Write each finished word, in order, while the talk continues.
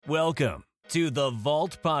Welcome to the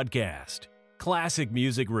Vault Podcast, classic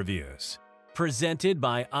music reviews, presented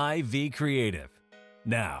by IV Creative.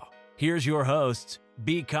 Now, here's your hosts,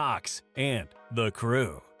 B. Cox and the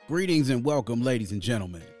crew. Greetings and welcome, ladies and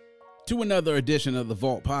gentlemen, to another edition of the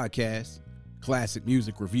Vault Podcast, classic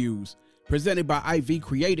music reviews, presented by IV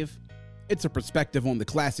Creative. It's a perspective on the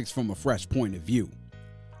classics from a fresh point of view.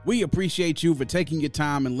 We appreciate you for taking your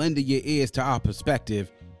time and lending your ears to our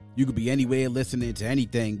perspective. You could be anywhere listening to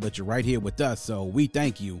anything, but you're right here with us, so we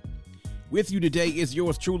thank you. With you today is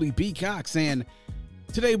yours truly, B. Cox, and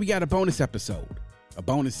today we got a bonus episode, a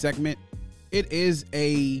bonus segment. It is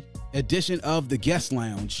a edition of the Guest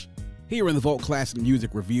Lounge here in the Vault Classic Music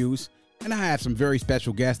Reviews, and I have some very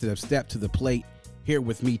special guests that have stepped to the plate here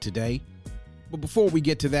with me today. But before we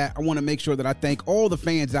get to that, I want to make sure that I thank all the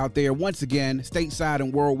fans out there once again, stateside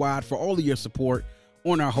and worldwide, for all of your support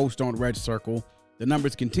on our host on Red Circle. The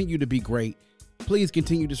numbers continue to be great. Please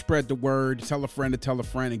continue to spread the word, tell a friend to tell a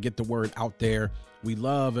friend, and get the word out there. We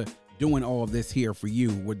love doing all of this here for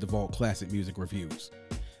you with the Vault Classic Music Reviews.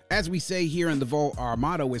 As we say here in the Vault, our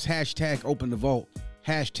motto is hashtag open the vault,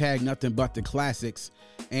 hashtag nothing but the classics.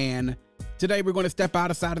 And today we're going to step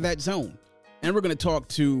outside of that zone. And we're going to talk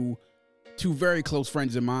to two very close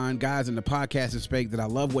friends of mine, guys in the podcasting space that I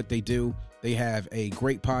love what they do. They have a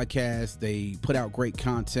great podcast. They put out great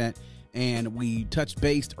content. And we touched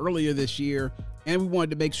base earlier this year, and we wanted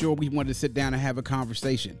to make sure we wanted to sit down and have a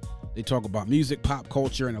conversation. They talk about music, pop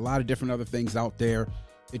culture, and a lot of different other things out there.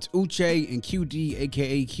 It's Uchay and QD,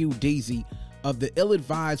 aka QDZ, of the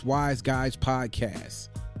Ill-Advised Wise Guys podcast.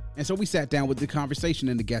 And so we sat down with the conversation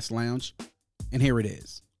in the guest lounge, and here it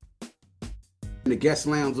is. In the guest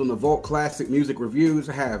lounge on the Vault Classic Music Reviews,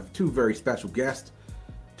 I have two very special guests.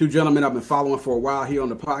 Two gentlemen I've been following for a while here on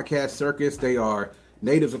the podcast circus. They are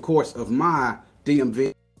natives, of course, of my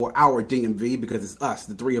DMV, or our DMV, because it's us,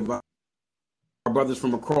 the three of us, our brothers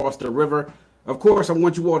from across the river. Of course, I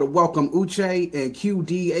want you all to welcome Uchay and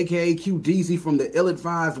QD, aka QDZ, from the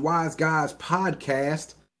Ill-Advised Wise Guys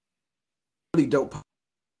podcast. Really dope.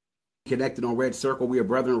 Connected on Red Circle. We are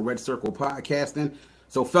brethren of Red Circle podcasting.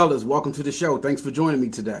 So, fellas, welcome to the show. Thanks for joining me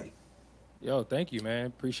today. Yo, thank you, man.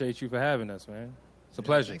 Appreciate you for having us, man. It's a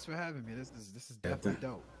pleasure. Thanks for having me. This is definitely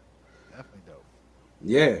dope. Definitely dope.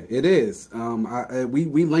 Yeah, it is.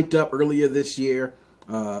 We linked up earlier this year.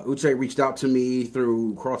 Uchay reached out to me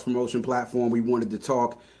through cross promotion platform. We wanted to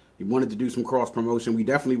talk. We wanted to do some cross promotion. We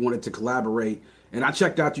definitely wanted to collaborate. And I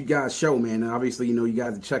checked out you guys' show, man. And obviously, you know, you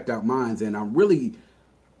guys have checked out mine. And I'm really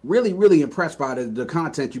impressed by the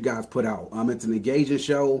content you guys put out. It's an engaging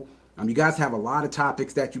show. You guys have a lot of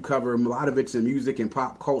topics that you cover. A lot of it's in music and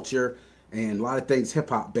pop culture, and a lot of things hip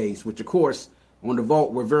hop based, which of course on the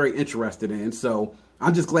Vault we're very interested in. So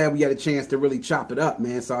I'm just glad we had a chance to really chop it up,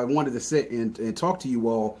 man. So I wanted to sit and talk to you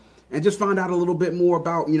all and just find out a little bit more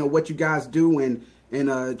about, you know, what you guys do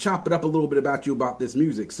and chop it up a little bit about you, about this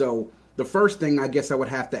music. So the first thing I guess I would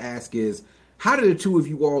have to ask is, how did the two of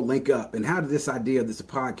you all link up, and how did this idea of this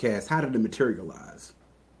podcast, how did it materialize?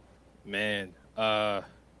 Man,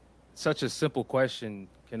 such a simple question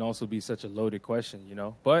can also be such a loaded question, you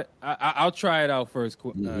know. But I'll try it out first,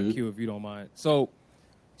 Q, if you don't mind. So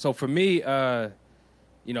for me,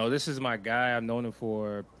 you know, this is my guy. I've known him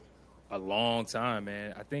for a long time,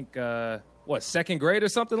 man. I think, second grade or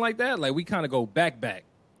something like that? Like, we kind of go back.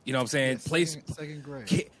 You know what I'm saying? Yeah, second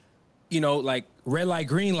grade. You know, like red light,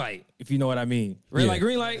 green light, if you know what I mean. Red light,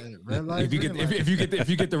 green light. Red light, if you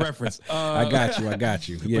get the reference. I got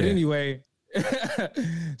you. Yeah. But anyway,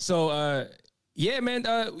 so yeah, man.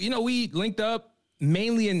 You know, we linked up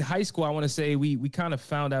mainly in high school. I want to say we kind of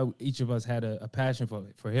found out each of us had a passion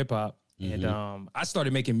for hip hop, and I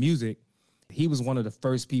started making music. He was one of the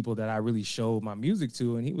first people that I really showed my music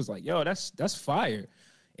to, and he was like, "Yo, that's fire,"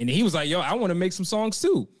 and he was like, "Yo, I want to make some songs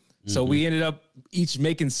too." So we ended up each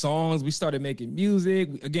making songs. We started making music.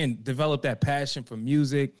 We, again, developed that passion for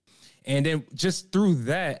music. And then just through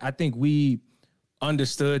that, I think we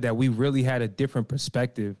understood that we really had a different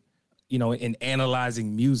perspective, you know, in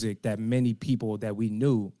analyzing music that many people that we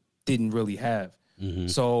knew didn't really have.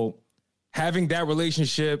 So having that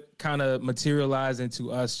relationship kind of materialized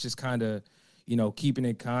into us just kind of, you know, keeping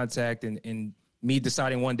in contact and me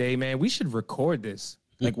deciding one day, man, we should record this.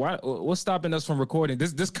 Like, why? What's stopping us from recording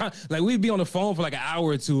this? Kind like, we'd be on the phone for like an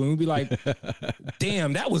hour or two, and we'd be like,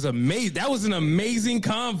 "Damn, that was amazing! That was an amazing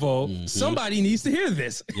convo. Somebody needs to hear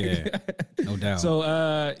this." Yeah, no doubt.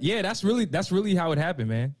 So, yeah, that's really how it happened,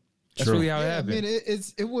 man. That's really how it happened. I mean,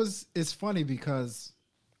 it's funny because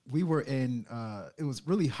we were in it was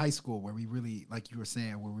really high school where we really, like you were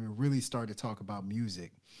saying, where we really started to talk about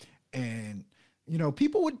music, and you know,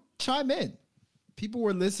 people would chime in. people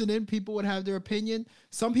were listening. People would have their opinion.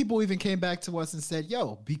 Some people even came back to us and said,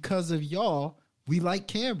 yo, because of y'all, we like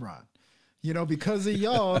Cameron. You know, because of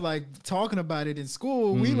y'all, like talking about it in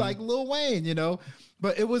school, we like Lil Wayne, you know.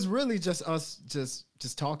 But it was really just us just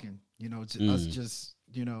talking, you know, us just,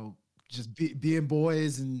 you know, just being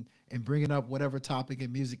boys and bringing up whatever topic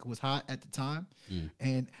in music was hot at the time.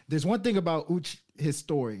 And there's one thing about his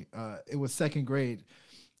story. It was second grade.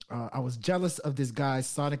 I was jealous of this guy's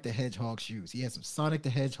Sonic the Hedgehog shoes. He had some Sonic the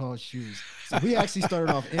Hedgehog shoes. So we actually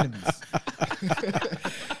started off enemies.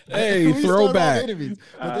 Hey, throwback. Enemies.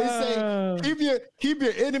 But they say keep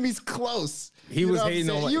your enemies close. He was hating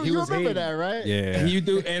on you remember that, right? Yeah. And you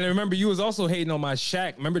do, and remember, you was also hating on my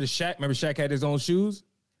Shaq. Remember Shaq had his own shoes?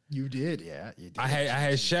 You did, yeah. You did. I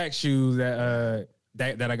had Shaq shoes that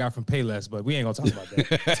I got from Payless, but we ain't gonna talk about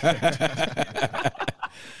that.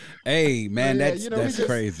 Hey, man, yeah, that's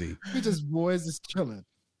crazy. We just boys just chilling.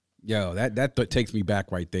 Yo, that takes me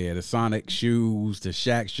back right there. The Sonic shoes, the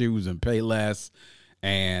Shaq shoes, and Payless.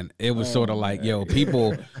 And it was sort of like, yo,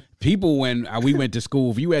 people when we went to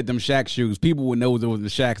school, if you had them Shaq shoes, people would know there was the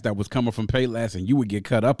Shaqs that was coming from Payless, and you would get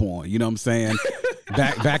cut up on. You know what I'm saying?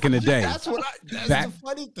 back in the day. That's the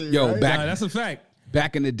funny thing. Yo, right? That's a fact.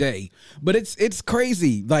 Back in the day. But it's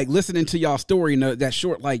crazy, like listening to y'all story in that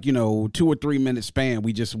short, like, you know, 2 or 3 minute span.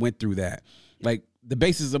 We just went through that. Like the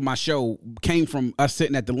basis of my show came from us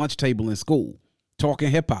sitting at the lunch table in school talking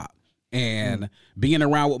hip hop and being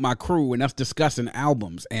around with my crew and us discussing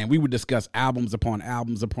albums. And we would discuss albums upon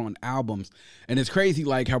albums upon albums. And it's crazy,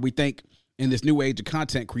 like how we think in this new age of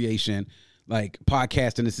content creation, like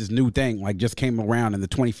podcasting is this new thing, like just came around in the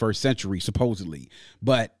 21st century, supposedly.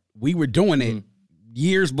 But we were doing it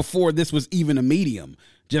years before this was even a medium,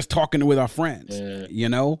 just talking with our friends. You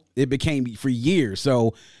know, it became for years.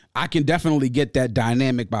 So I can definitely get that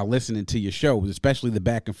dynamic by listening to your shows, especially the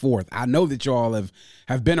back and forth. I know that y'all have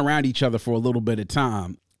been around each other for a little bit of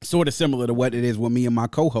time, sort of similar to what it is with me and my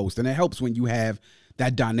co-host. And it helps when you have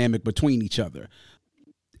that dynamic between each other.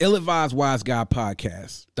 Ill-Advised Wise Guy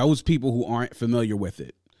Podcast. Those people who aren't familiar with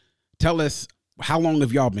it, tell us, how long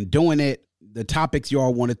have y'all been doing it? The topics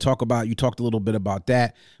y'all want to talk about, you talked a little bit about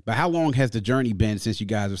that, but how long has the journey been since you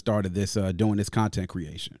guys have started this, doing this content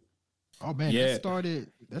creation? Oh man, that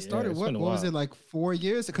started what was it, like 4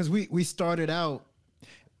 years? Because we started out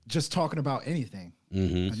just talking about anything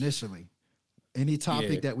initially. Any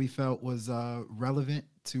topic that we felt was relevant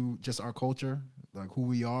to just our culture, like who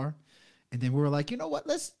we are. And then we were like, you know what,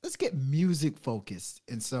 let's get music focused.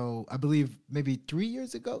 And so I believe maybe 2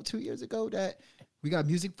 years ago that we got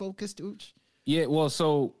music focused, Uch. Yeah, well,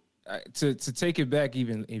 so to take it back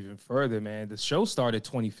even further, man, the show started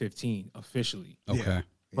 2015 officially. Okay.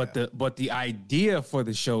 But the idea for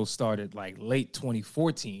the show started like late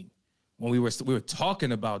 2014 when we were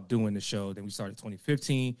talking about doing the show. Then we started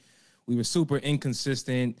 2015. We were super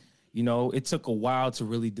inconsistent. You know, it took a while to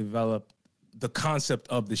really develop the concept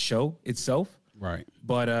of the show itself. Right.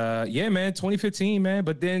 But yeah, man, 2015, man.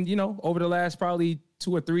 But then, you know, over the last probably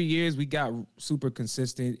 2 or 3 years, we got super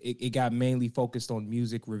consistent. It got mainly focused on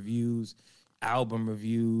music reviews, album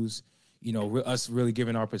reviews, you know, us really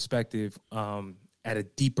giving our perspective at a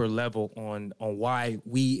deeper level on why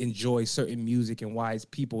we enjoy certain music and why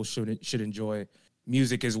people should enjoy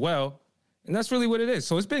music as well. And that's really what it is.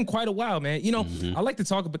 So it's been quite a while, man. You know, I like to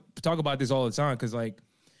talk about this all the time because, like,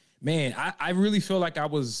 man, I really feel like I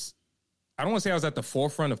don't want to say I was at the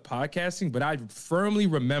forefront of podcasting, but I firmly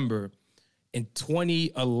remember in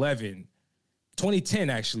 2010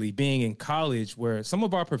 actually, being in college, where some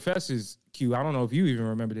of our professors, Q, I don't know if you even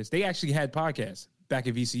remember this, they actually had podcasts back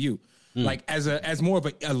at VCU. Like as more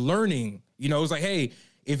of a learning, you know, it was like, hey,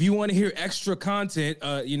 if you want to hear extra content,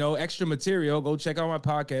 you know, extra material, go check out my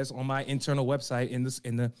podcast on my internal website in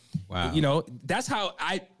the wow. You know, that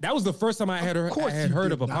was the first time I had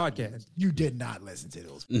heard of a podcast. You did not listen to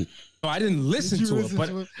those. No, I didn't listen to it, but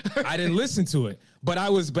I didn't listen to it. But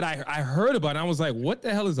I heard about it. And I was like, what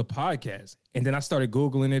the hell is a podcast? And then I started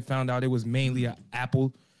Googling it, found out it was mainly an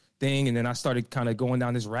Apple thing. And then I started kind of going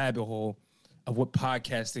down this rabbit hole of what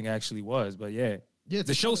podcasting actually was. But yeah,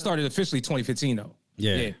 the show started officially 2015 though.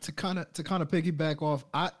 Yeah. To kind of piggyback off,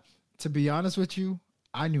 to be honest with you,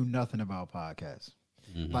 I knew nothing about podcasts.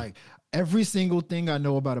 Like every single thing I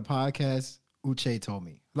know about a podcast, Uchay told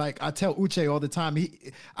me. Like I tell Uchay all the time.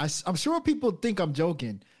 I'm sure people think I'm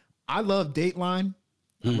joking. I love Dateline.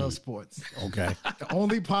 I love sports. Okay. The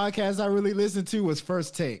only podcast I really listened to was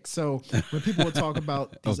First Take. So when people would talk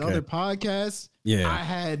about these other podcasts, I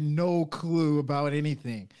had no clue about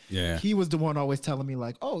anything. Yeah. He was the one always telling me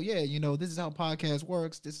like, oh yeah, you know, this is how podcast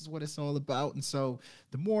works. This is what it's all about. And so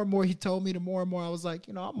the more and more he told me, the more and more I was like,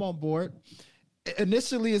 you know, I'm on board.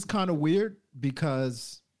 initially it's kind of weird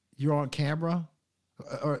because you're on camera,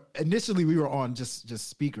 or initially we were on just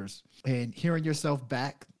speakers, and hearing yourself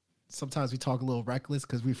back. Sometimes we talk a little reckless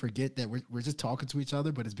because we forget that we're just talking to each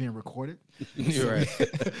other, but it's being recorded. You're right.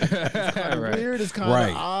 It's kind of weird. It's kind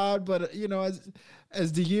of odd, but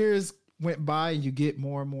as the years went by and you get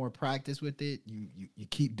more and more practice with it, you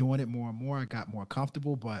keep doing it more and more. I got more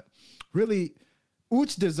comfortable, but really,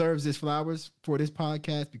 Uch deserves his flowers for this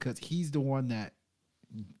podcast because he's the one that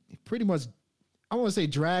pretty much, I want to say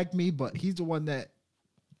dragged me, but he's the one that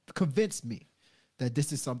convinced me that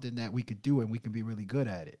this is something that we could do and we can be really good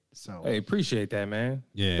at it. So hey, appreciate that, man.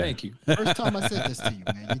 Yeah. Thank you. First time I said this to you,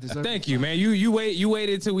 man. You deserve Thank you, man. You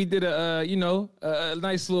waited till we did a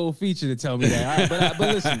nice little feature to tell me that. But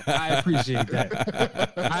listen, I appreciate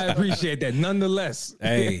that. I appreciate that. Nonetheless.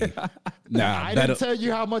 Hey. Nah, I didn't tell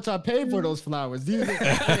you how much I paid for those flowers.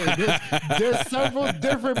 There's several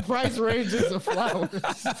different price ranges of flowers.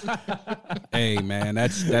 Hey, man,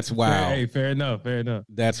 that's wild. Hey, fair enough.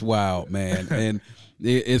 That's wild, man. And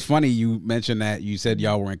it's funny you mentioned that. You said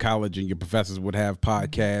y'all were in college and your professors would have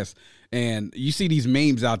podcasts. And you see these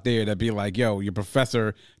memes out there that be like, yo, your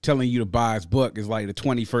professor telling you to buy his book is like the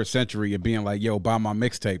 21st century of being like, yo, buy my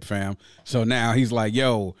mixtape, fam. So now he's like,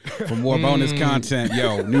 yo, for more bonus content,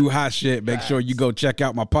 yo, new hot shit, make sure you go check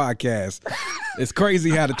out my podcast. It's crazy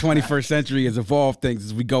how the 21st century has evolved things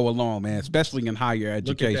as we go along, man, especially in higher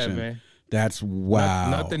education. Look at that, man. That's wow.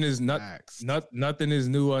 Nothing is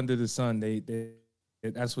new under the sun.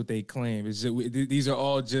 That's what they claim. These are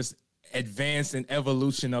all just advanced and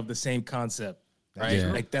evolution of the same concept, right?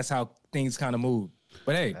 Yeah. Like that's how things kind of move.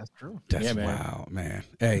 But hey, that's true. That's wild, man.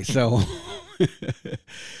 Hey, so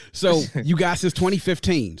you got since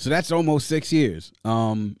 2015, so that's almost 6 years.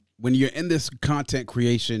 When you're in this content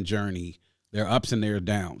creation journey, there are ups and there are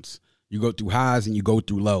downs. You go through highs and you go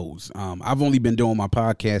through lows. I've only been doing my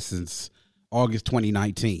podcast since August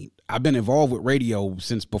 2019. I've been involved with radio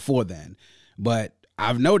since before then, but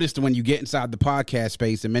I've noticed when you get inside the podcast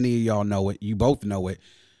space, and many of y'all know it, you both know it,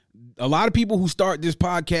 a lot of people who start this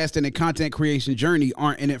podcast and the content creation journey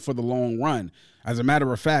aren't in it for the long run. As a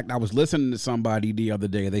matter of fact, I was listening to somebody the other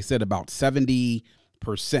day. They said about 70%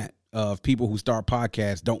 of people who start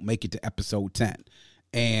podcasts don't make it to episode 10.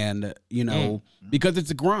 And, because it's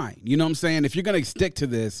a grind, you know what I'm saying? If you're going to stick to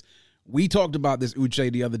this, we talked about this,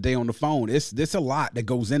 Uchay, the other day on the phone. There's a lot that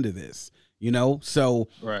goes into this, So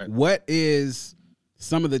right. What is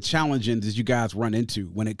some of the challenges that you guys run into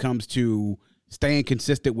when it comes to staying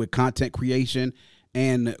consistent with content creation?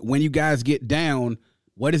 And when you guys get down,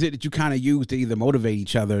 what is it that you kind of use to either motivate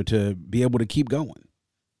each other to be able to keep going?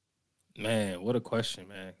 Man, what a question,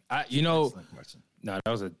 man. Question. No,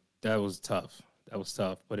 that was tough. That was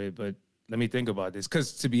tough. But let me think about this.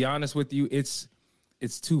 Because to be honest with you, it's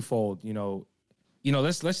twofold.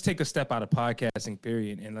 Let's take a step out of podcasting,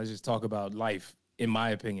 period, and let's just talk about life, in my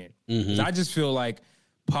opinion. Mm-hmm. I just feel like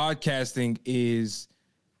podcasting is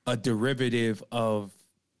a derivative of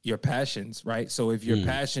your passions, right? So if you're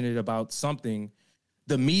passionate about something,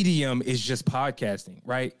 the medium is just podcasting,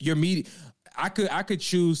 right? I could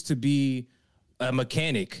choose to be a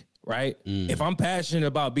mechanic, right? If I'm passionate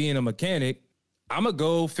about being a mechanic, I'm gonna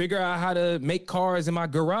go figure out how to make cars in my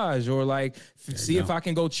garage, or see if I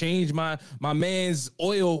can go change my man's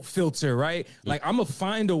oil filter, right? Like I'm gonna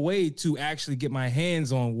find a way to actually get my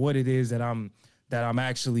hands on what it is that I'm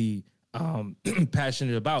actually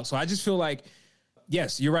passionate about. So I just feel like,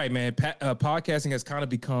 yes, you're right, man. Podcasting has kind of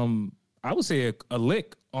become, I would say, a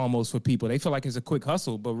lick almost for people. They feel like it's a quick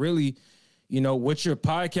hustle, but really, what your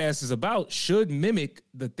podcast is about should mimic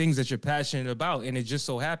the things that you're passionate about. And it just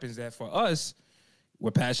so happens that for us,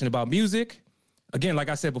 we're passionate about music. Again, like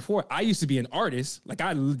I said before, I used to be an artist. Like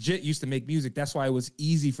I legit used to make music. That's why it was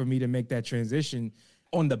easy for me to make that transition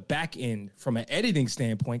on the back end from an editing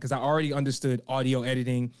standpoint, because I already understood audio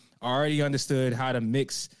editing. I already understood how to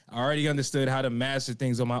mix. I already understood how to master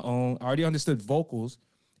things on my own. I already understood vocals.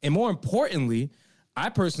 And more importantly, I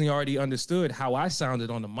personally already understood how I sounded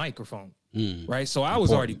on the microphone, right? So I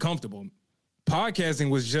was already comfortable. Podcasting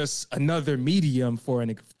was just another medium for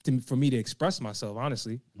me to express myself,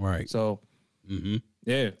 honestly. Right. So,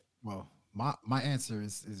 yeah. Well, my answer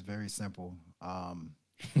is very simple.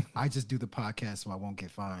 I just do the podcast so I won't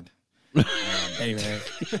get fined. Hey man,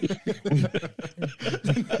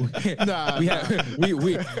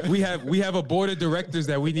 we have a board of directors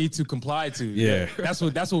that we need to comply to. Yeah, that's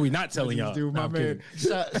what we're not telling y'all. Dude, my man,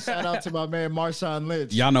 shout out to my man Marshawn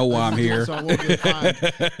Lynch. Y'all know why I'm here. So I won't get fined.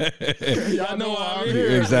 Y'all know why I'm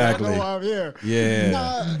here. Exactly. Y'all know why I'm here.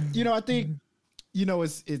 Yeah. I think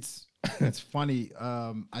it's funny.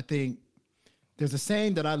 I think there's a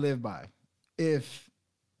saying that I live by, if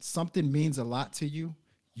something means a lot to you,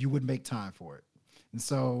 you would make time for it. And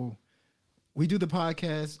so we do the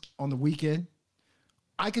podcast on the weekend.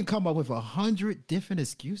 I can come up with 100 different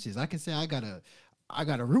excuses. I can say I got a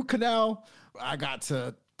root canal. I got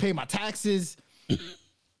to pay my taxes.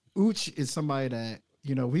 Uch is somebody that,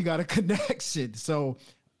 we got a connection. So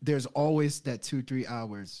there's always that 2-3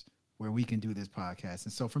 hours where we can do this podcast.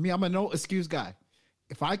 And so for me, I'm a no excuse guy.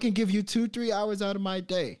 If I can give you 2-3 hours out of my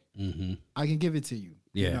day, I can give it to you.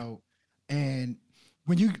 Yeah. And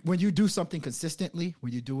when you do something consistently,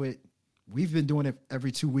 when you do it, we've been doing it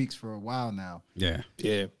every 2 weeks for a while now. Yeah.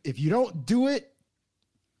 Yeah. If you don't do it,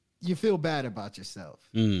 you feel bad about yourself.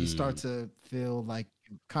 You start to feel like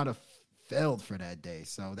you kind of failed for that day.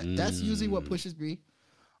 So that's usually what pushes me.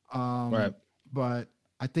 Right. But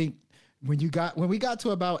I think when we got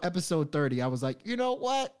to about episode 30, I was like, you know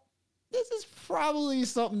what? This is probably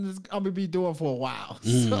something that I'm gonna be doing for a while.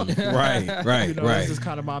 So, Right. This is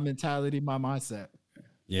kind of my mentality, my mindset.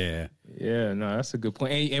 Yeah. Yeah, no, that's a good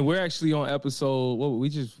point. And we're actually on episode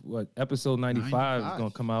 95 is going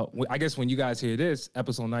to come out. I guess when you guys hear this,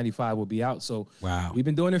 episode 95 will be out. So wow, we've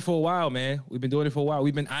been doing it for a while, man. We've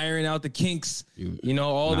been ironing out the kinks,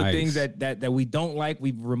 all the things that we don't like,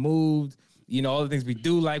 we've removed, all the things we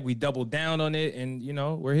do like, we double down on it. And,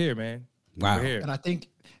 we're here, man. Wow. We're here. And I think,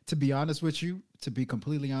 to be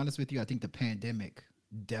completely honest with you, I think the pandemic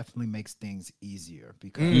definitely makes things easier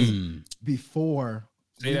because before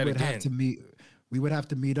we would have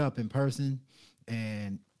to meet up in person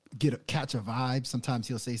and catch a vibe. Sometimes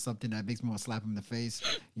he'll say something that makes me want to slap him in the face.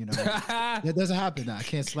 That doesn't happen now. I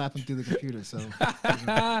can't slap him through the computer. So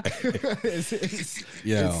not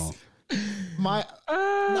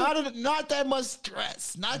that much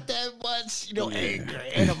stress, not that much anger,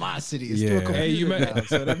 animosity. It's through a computer now,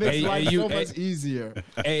 so that makes life so much easier.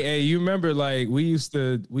 Hey, you remember like we used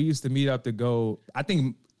to meet up to go. I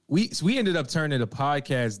think. We ended up turning the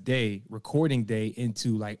podcast day, recording day,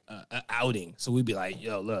 into like an outing. So we'd be like,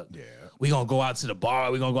 yo, look, we're going to go out to the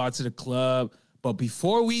bar. We're going to go out to the club. But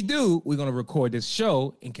before we do, we're going to record this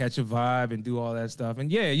show and catch a vibe and do all that stuff.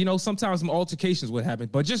 And sometimes some altercations would happen.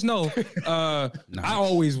 But just know, I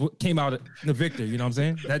always came out the victor. You know what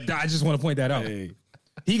I'm saying? I just want to point that out. Hey.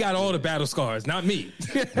 He got all the battle scars, not me.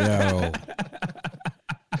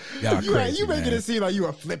 Yo. You making it seem like you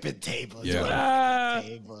were flipping tables. Yeah.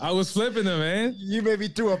 I was flipping them, man. You maybe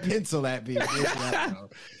threw a pencil at me.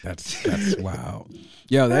 That's wow.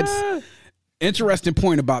 Yo, that's interesting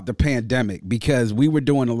point about the pandemic because we were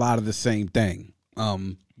doing a lot of the same thing.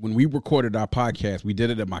 When we recorded our podcast, we did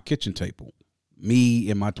it at my kitchen table. Me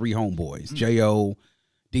and my 3 homeboys, J.O.,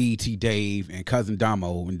 DET Dave, and cousin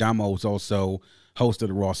Damo. And Damo is also host of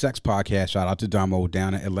the Raw Sex Podcast. Shout out to Damo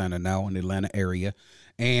down in Atlanta now, in the Atlanta area.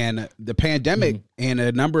 And the pandemic and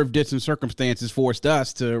a number of different circumstances forced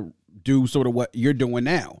us to do sort of what you're doing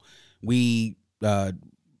now. We,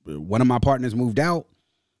 one of my partners moved out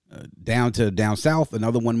down south.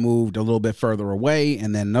 Another one moved a little bit further away.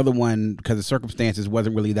 And then another one, because of circumstances,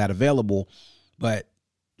 wasn't really that available. But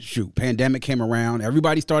shoot, pandemic came around.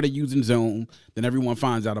 Everybody started using Zoom. Then everyone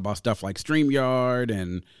finds out about stuff like StreamYard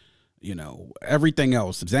and, everything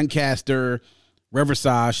else. Zencaster,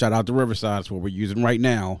 Riverside, shout out to Riverside. That's what we're using right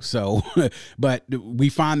now. So, but we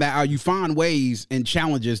find that out. You find ways and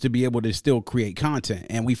challenges to be able to still create content.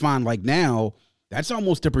 And we find like now, that's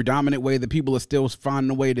almost the predominant way that people are still finding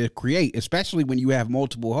a way to create, especially when you have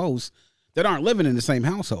multiple hosts that aren't living in the same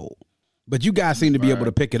household. But you guys seem to be able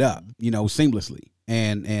to pick it up, seamlessly.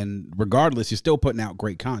 And regardless, you're still putting out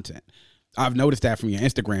great content. I've noticed that from your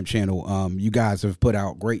Instagram channel. You guys have put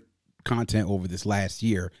out great content over this last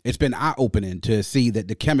year. It's been eye-opening to see that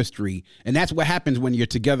the chemistry, and that's what happens when you're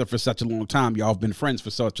together for such a long time. Y'all have been friends for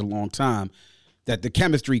such a long time, that the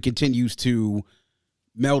chemistry continues to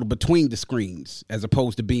meld between the screens as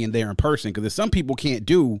opposed to being there in person. Because some people can't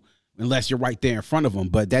do unless you're right there in front of them.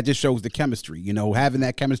 But that just shows the chemistry. Having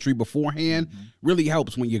that chemistry beforehand really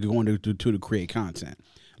helps when you're going to create content.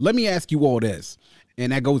 Let me ask you all this,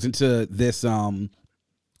 and that goes into this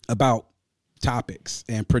about topics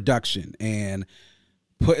and production and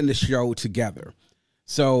putting the show together.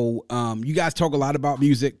 So you guys talk a lot about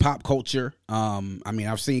music, pop culture.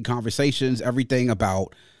 I've seen conversations, everything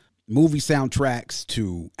about movie soundtracks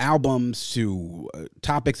to albums to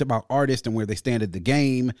topics about artists and where they stand at the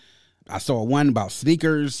game. I saw one about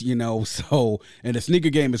sneakers, and the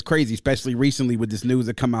sneaker game is crazy, especially recently with this news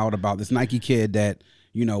that come out about this Nike kid that,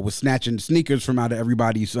 was snatching sneakers from out of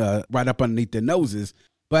everybody's right up underneath their noses.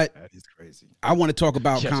 But That is crazy. I want to talk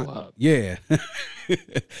about That's wild. yeah.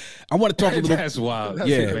 I want to talk a little. That's wild.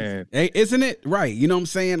 Yeah, Man. Hey, isn't it right? You know what I'm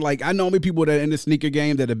saying? Like I know many people that are in the sneaker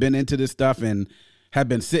game that have been into this stuff and have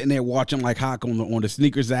been sitting there watching like Hawk on the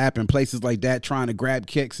sneakers app and places like that, trying to grab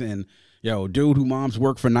kicks. And dude who mom's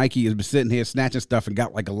work for Nike has been sitting here snatching stuff and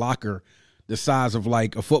got like a locker the size of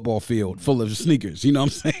like a football field full of sneakers. You know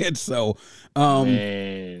what I'm saying? So,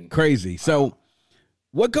 crazy. So.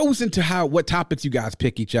 What goes into what topics you guys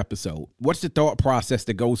pick each episode? What's the thought process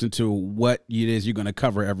that goes into what it is you're going to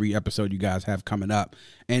cover every episode you guys have coming up?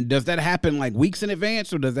 And does that happen like weeks in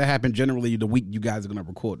advance, or does that happen generally the week you guys are going to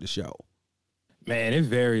record the show? Man, it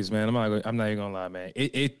varies, man. I'm not even gonna lie, man.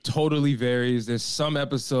 It totally varies. There's some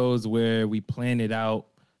episodes where we plan it out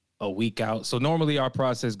a week out. So normally our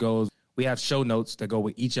process goes, we have show notes that go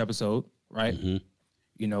with each episode, right?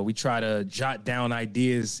 Mm-hmm. We try to jot down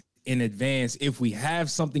ideas in advance if we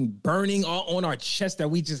have something burning on our chest that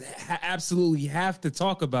we just absolutely have to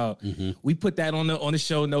talk about. Mm-hmm. We put that on the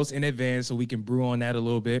show notes in advance so we can brew on that a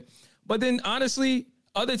little bit. But then honestly,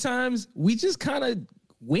 other times we just kind of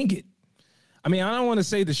wing it. I mean, I don't want to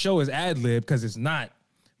say the show is ad-lib because it's not,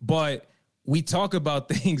 but we talk about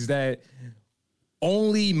things that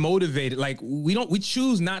only motivated. Like we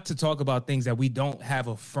choose not to talk about things that we don't have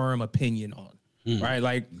a firm opinion on. Right?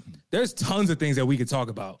 Like there's tons of things that we could talk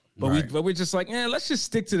about, but we're just like, let's just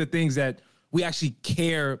stick to the things that we actually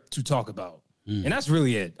care to talk about. And that's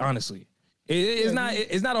really it, honestly. It's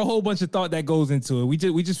not a whole bunch of thought that goes into it.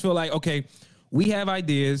 We just feel like, okay, we have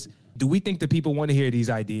ideas. Do we think that people want to hear these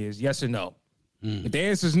ideas? Yes or no? If the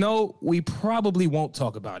answer is no, we probably won't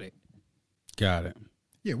talk about it. Got it.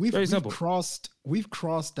 Yeah, we've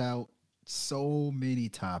crossed out so many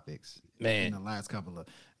topics, man, in the last couple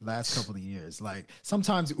of years. Like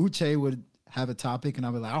sometimes Uchay would have a topic and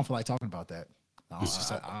I'd be like, I don't feel like talking about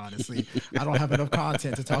what honestly, I don't have enough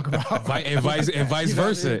content to talk about. And vice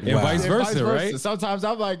versa, right? Sometimes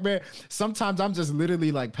I'm like, man, sometimes I'm just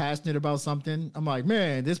literally like passionate about something. I'm like,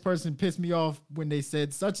 man, this person pissed me off when they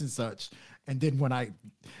said such and such. And then when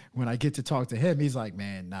I get to talk to him, he's like,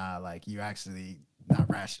 man, nah, like you're actually not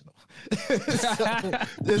rational. So,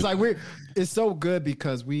 it's like it's so good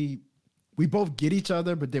because we both get each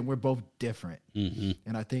other, but then we're both different. Mm-hmm.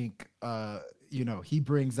 And I think, he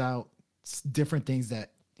brings out different things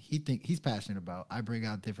that he's passionate about. I bring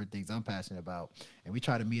out different things I'm passionate about. And we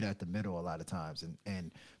try to meet at the middle a lot of times.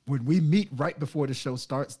 And when we meet right before the show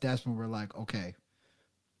starts, that's when we're like, okay,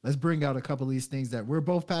 let's bring out a couple of these things that we're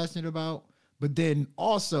both passionate about, but then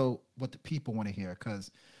also what the people want to hear.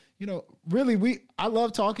 Because, really, I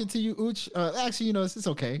love talking to you, Uch. Actually, it's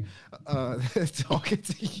okay. Talking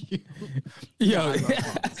to you. Yo,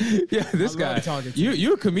 this guy.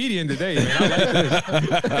 You a comedian today, man.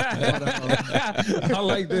 I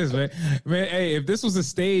like this, man. Man, hey, if this was a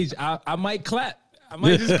stage, I might clap. I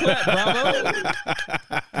might just clap,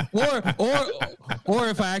 bravo. Or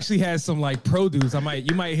if I actually had some like produce,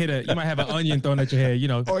 you might have an onion thrown at your head. It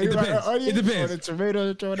depends. It depends. Or the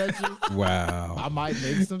tomato thrown at you. Wow. I might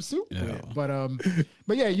make some soup with it.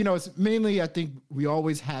 But yeah, it's mainly I think we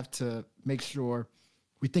always have to make sure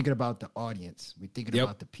we're thinking about the audience. We're thinking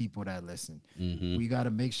about the people that listen. Mm-hmm. We got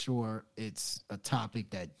to make sure it's a topic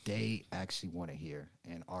that they actually want to hear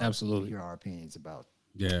and hear our opinions about.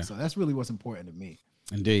 Yeah. So that's really what's important to me.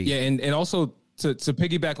 Indeed. Yeah, and also to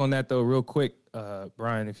piggyback on that though, real quick,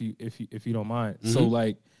 Brian, if you don't mind. Mm-hmm. So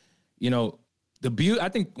like, the beauty. I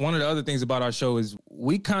think one of the other things about our show is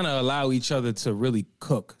we kind of allow each other to really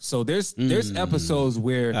cook. So there's episodes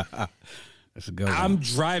where that's a good one. I'm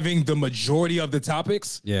driving the majority of the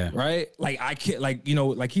topics. Yeah. Right. Like I can't. Like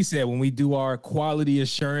like he said, when we do our quality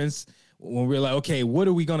assurance, when we're like, okay, what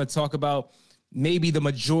are we going to talk about? Maybe the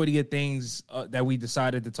majority of things that we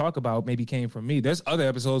decided to talk about maybe came from me. There's other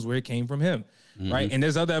episodes where it came from him, right? And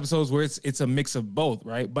there's other episodes where it's a mix of both,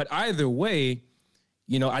 right? But either way,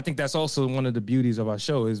 I think that's also one of the beauties of our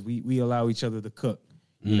show is we allow each other to cook,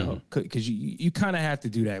 because you kind of have to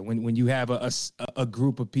do that when you have a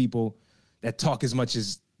group of people that talk as much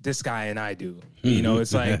as this guy and I do.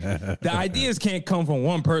 It's like the ideas can't come from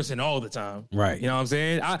one person all the time. Right. You know what I'm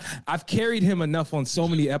saying? I've carried him enough on so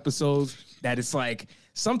many episodes that it's like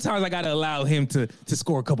sometimes I got to allow him to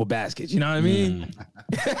score a couple baskets. You know what I mean?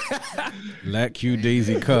 Let Q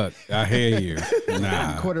Daisy cook. I hear you.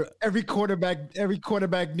 Nah. Every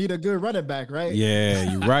quarterback need a good running back, right?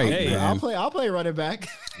 Yeah, you're right. Hey, man. I'll play running back.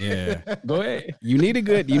 Yeah. Go ahead. You need a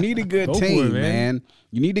good team, man.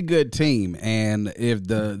 You need a good team. And if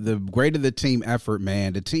the greater the team effort,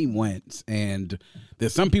 man, the team wins. And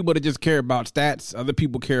there's some people that just care about stats. Other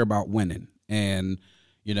people care about winning. And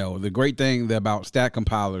You know, the great thing about stat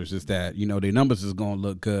compilers is that, you know, their numbers is going to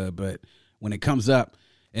look good, but when it comes up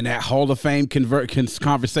in that Hall of Fame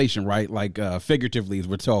conversation, right, like figuratively as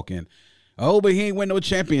we're talking, oh, but he ain't win no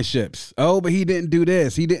championships. Oh, but he didn't do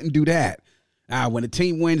this. He didn't do that. When a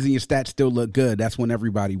team wins and your stats still look good, that's when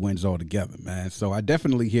everybody wins all together, man. So I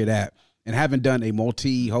definitely hear that. And having done a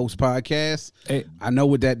multi-host podcast, hey, I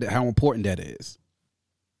know how important that is.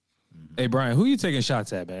 Hey, Brian, who you taking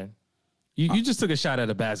shots at, man? You just took a shot at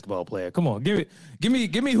a basketball player. Come on, give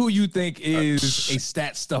me who you think is a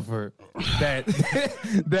stat stuffer that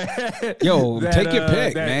take your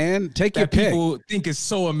pick, man. Take your pick. People think is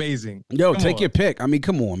so amazing. Take your pick. I mean,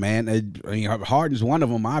 come on, man. Harden's one of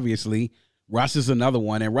them, obviously. Russ is another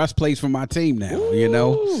one, and Russ plays for my team now. Ooh, you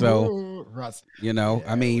know, so Russ. You know,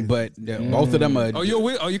 I mean, but both of them are. Oh, you're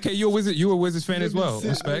a Wizard. You're a Wizards fan as well.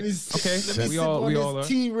 Respect. Okay, we all are.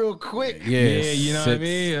 Tea real quick. Yeah, you know what I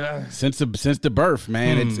mean. Since the birth,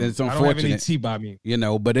 man, it's unfortunate. I don't have any tea by me. You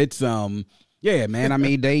know, but it's yeah, man. I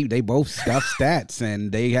mean, they both stuff stats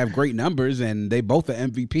and they have great numbers and they both are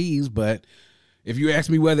MVPs. But if you ask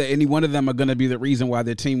me whether any one of them are going to be the reason why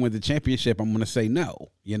their team wins the championship, I'm going to say no.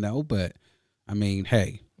 You know, but I mean,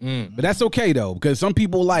 hey. But that's okay though, because some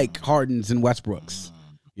people like Hardens and Westbrooks,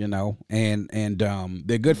 you know, and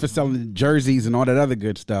they're good for selling jerseys and all that other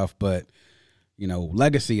good stuff. But you know,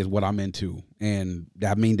 legacy is what I'm into, and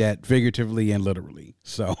I mean that figuratively and literally.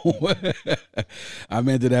 So I'm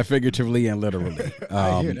into that figuratively and literally,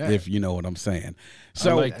 if you know what I'm saying.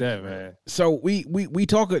 So I like that, man. So we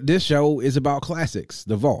talk. This show is about classics.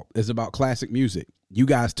 The Vault is about classic music. You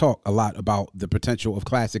guys talk a lot about the potential of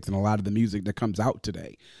classics and a lot of the music that comes out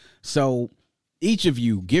today. So each of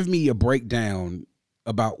you give me a breakdown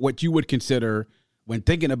about what you would consider when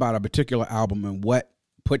thinking about a particular album and what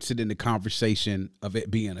puts it in the conversation of it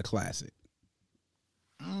being a classic.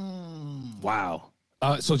 Wow.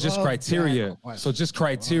 So just criteria. So just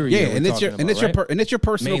criteria. Yeah, and it's your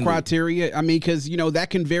personal criteria. I mean, because you know that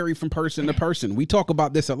can vary from person to person. We talk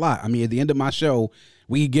about this a lot. I mean, at the end of my show,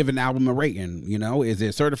 we give an album a rating. You know, is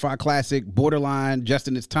it certified classic, borderline, just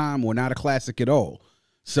in its time, or not a classic at all?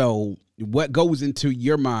 So, what goes into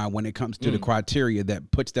your mind when it comes to the criteria that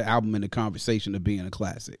puts the album in the conversation of being a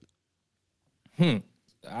classic?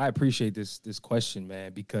 I appreciate this question,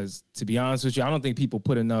 man, because to be honest with you, I don't think people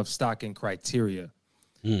put enough stock in criteria.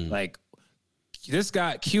 Like this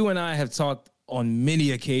guy, Q and I have talked on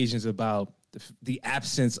many occasions about the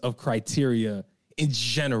absence of criteria in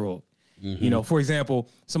general. You know, for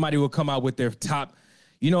example, somebody will come out with their top,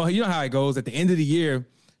 you know how it goes at the end of the year,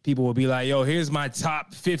 people will be like, yo, here's my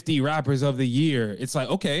top 50 rappers of the year. It's like,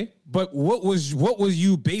 okay, but what was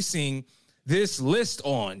you basing this list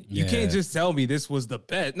on? You can't just tell me this was the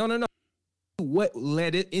best. No. What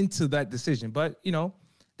led it into that decision? But, you know,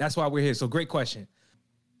 that's why we're here. So great question.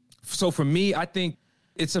 So for me, I think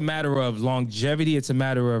it's a matter of longevity. It's a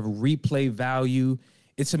matter of replay value.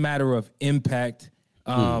 It's a matter of impact.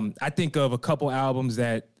 I think of a couple albums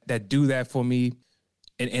that do that for me.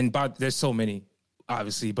 And there's so many,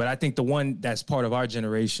 obviously. But I think the one that's part of our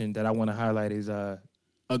generation that I want to highlight is,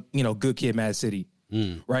 Good Kid, Mad City.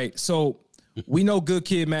 Right? So we know Good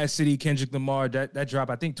Kid, Mad City, Kendrick Lamar, that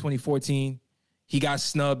dropped, I think, 2014. He got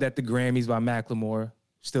snubbed at the Grammys by Macklemore.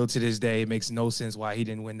 Still to this day, it makes no sense why he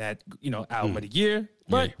didn't win that, album of the year.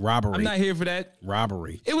 But robbery. I'm not here for that.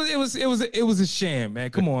 Robbery. It was a sham,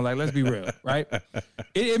 man. Come on, like let's be real, right?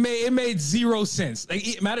 It made zero sense.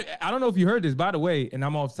 Like I don't know if you heard this, by the way, and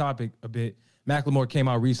I'm off topic a bit. Macklemore came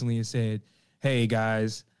out recently and said, "Hey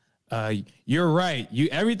guys, you're right.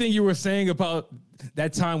 Everything you were saying about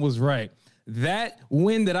that time was right. That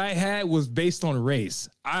win that I had was based on race.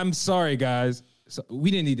 I'm sorry, guys." So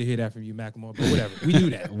we didn't need to hear that from you, Macklemore, but whatever. We knew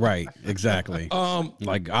that. Right, exactly.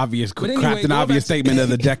 Like obvious, anyway, craft an obvious statement of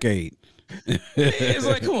the decade. It's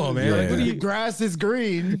like, come on, man. Yeah. Like, what are you? Grass is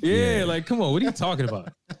green. Yeah, like, come on. What are you talking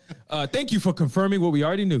about? Thank you for confirming what we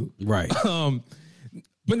already knew. Right.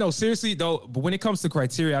 But no, seriously though. But when it comes to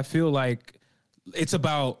criteria, I feel like it's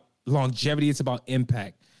about longevity. It's about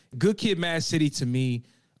impact. Good Kid, Mad City to me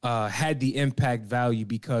had the impact value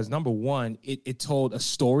because number one, it told a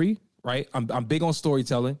story. Right, I'm big on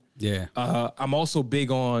storytelling. Yeah, I'm also big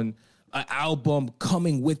on an album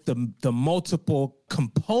coming with the multiple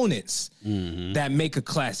components that make a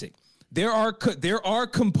classic. There are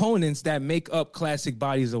components that make up classic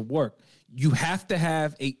bodies of work. You have to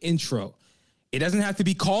have an intro. It doesn't have to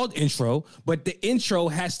be called intro, but the intro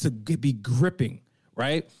has to be gripping.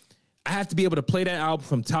 Right, I have to be able to play that album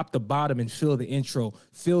from top to bottom and feel the intro,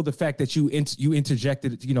 feel the fact that you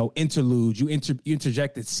interjected, interludes, you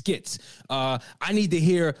interjected skits. I need to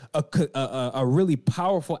hear a really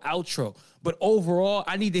powerful outro. But overall,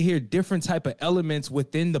 I need to hear different type of elements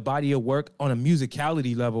within the body of work on a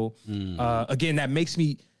musicality level. Again,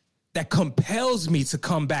 that compels me to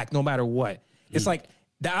come back no matter what. It's like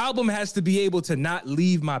the album has to be able to not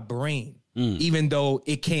leave my brain, even though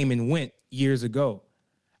it came and went years ago.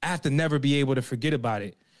 I have to never be able to forget about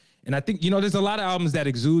it. And I think, there's a lot of albums that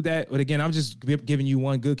exude that. But again, I'm just giving you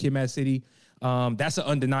one, Good Kid, Mad City. That's an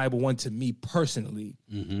undeniable one to me personally.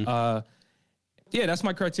 Yeah, that's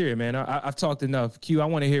my criteria, man. I've talked enough. Q, I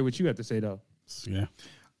want to hear what you have to say, though. Yeah.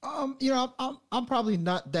 I'm probably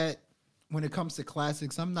not that, when it comes to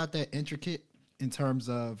classics, I'm not that intricate in terms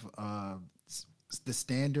of the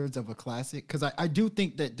standards of a classic, because I do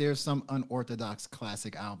think that there's some unorthodox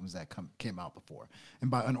classic albums that came out before.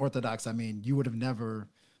 And by unorthodox, I mean you would have never,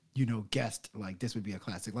 guessed like this would be a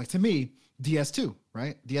classic. Like to me, DS2,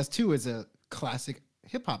 right? DS2 is a classic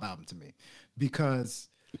hip hop album to me because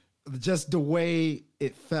just the way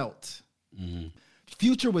it felt.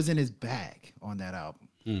 Future was in his bag on that album.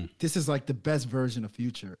 This is like the best version of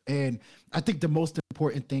Future. And I think the most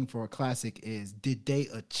important thing for a classic is, did they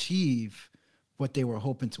achieve what they were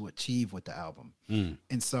hoping to achieve with the album?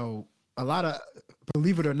 And so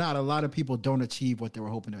believe it or not, a lot of people don't achieve what they were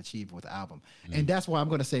hoping to achieve with the album. And that's why I'm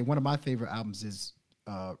going to say one of my favorite albums is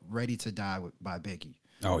Ready to Die by Biggie.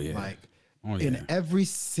 Oh, yeah. In every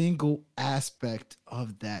single aspect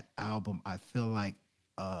of that album, I feel like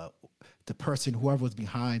the person, whoever was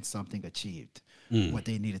behind something, achieved what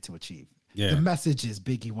they needed to achieve. The messages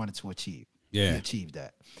Biggie wanted to achieve. He achieved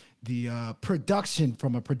that. The production,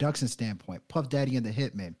 from a production standpoint, Puff Daddy and the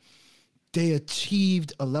Hitmen, they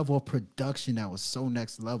achieved a level of production that was so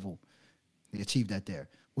next level. They achieved that there.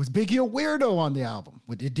 Was Biggie a weirdo on the album?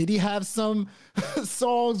 Did he have some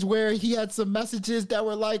songs where he had some messages that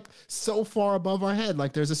were like so far above our head?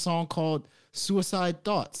 Like there's a song called Suicidal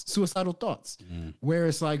Thoughts, where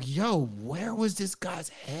it's like, yo, where was this guy's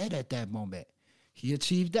head at that moment? He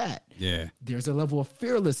achieved that. Yeah. There's a level of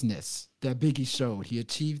fearlessness that Biggie showed. He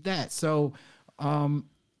achieved that. So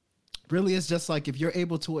really, it's just like, if you're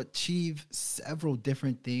able to achieve several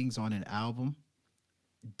different things on an album,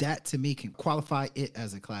 that to me can qualify it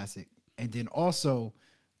as a classic. And then also,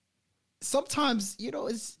 sometimes,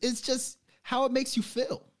 it's just how it makes you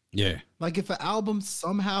feel. Yeah. Like if an album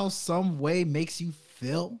somehow, some way makes you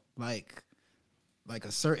feel like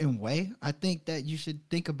a certain way, I think that you should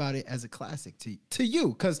think about it as a classic to you.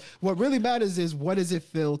 Because what really matters is, what does it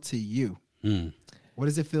feel to you? What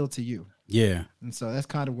does it feel to you? Yeah. And so that's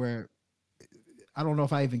kind of where, I don't know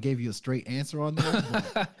if I even gave you a straight answer on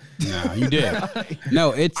that. No, you did.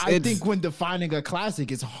 No, I think when defining a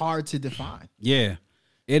classic, it's hard to define. Yeah,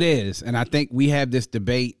 it is. And I think we have this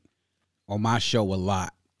debate on my show a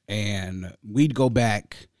lot. And we'd go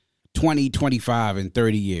back 20, 25, and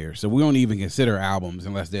 30 years. So we don't even consider albums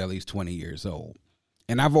unless they're at least 20 years old.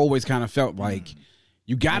 And I've always kind of felt like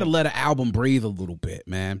you got to let an album breathe a little bit,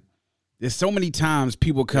 man. There's so many times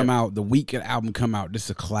people come out, the week an album come out, this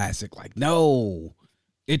is a classic. Like, no,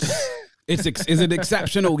 is it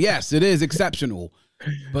exceptional? Yes, it is exceptional.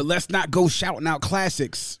 But let's not go shouting out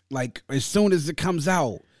classics. Like, as soon as it comes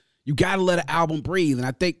out, you got to let an album breathe. And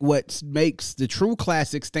I think what makes the true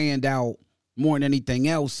classic stand out more than anything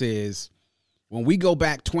else is when we go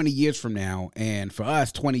back 20 years from now, and for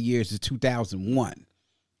us, 20 years is 2001.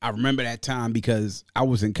 I remember that time because I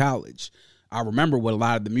was in college. I remember what a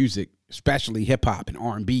lot of the music, especially hip hop and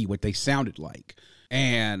R&B, what they sounded like.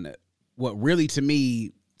 And what really, to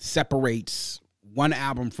me, separates one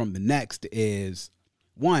album from the next is,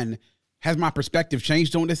 one, has my perspective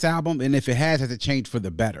changed on this album? And if it has it changed for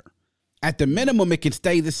the better? At the minimum, it can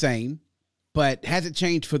stay the same, but has it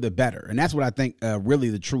changed for the better? And that's what I think really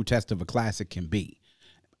the true test of a classic can be.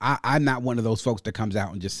 I'm not one of those folks that comes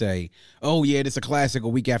out and just say, oh, yeah, it's a classic a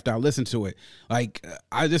week after I listen to it. Like,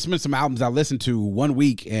 I just spent some albums I listened to 1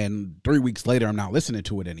 week, and 3 weeks later, I'm not listening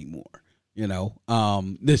to it anymore.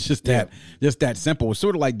 It's just that simple. It's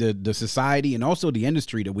sort of like the society and also the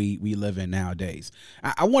industry that we live in nowadays.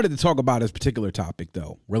 I wanted to talk about this particular topic,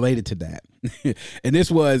 though, related to that. And this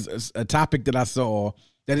was a topic that I saw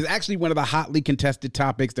that is actually one of the hotly contested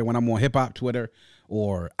topics that when I'm on hip hop Twitter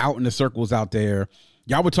or out in the circles out there,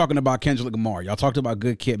 y'all were talking about Kendrick Lamar. Y'all talked about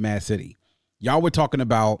Good Kid, Mad City. Y'all were talking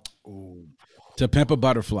about To Pimp a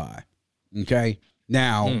Butterfly. Okay.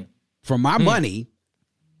 Now, for my money,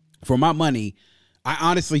 I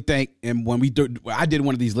honestly think, and when I did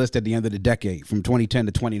one of these lists at the end of the decade from 2010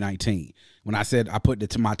 to 2019, when I said I put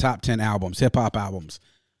it to my top 10 albums, hip hop albums,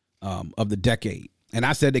 of the decade. And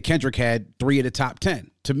I said that Kendrick had 3 of the top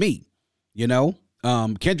 10 to me, you know.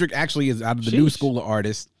 Kendrick actually is out of the new school of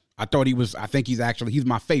artists. I think he's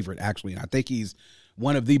my favorite actually. And I think he's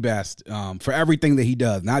one of the best for everything that he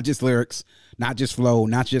does, not just lyrics, not just flow,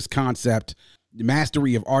 not just concept,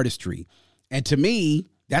 mastery of artistry. And to me,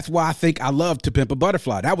 that's why I think I love To Pimp a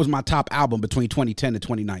Butterfly. That was my top album between 2010 and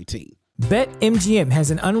 2019. BetMGM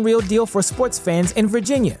has an unreal deal for sports fans in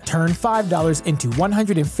Virginia. Turn $5 into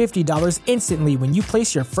 $150 instantly when you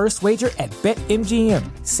place your first wager at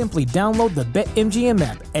BetMGM. Simply download the BetMGM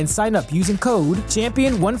app and sign up using code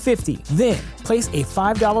Champion150. Then, place a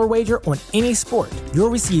 $5 wager on any sport.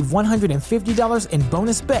 You'll receive $150 in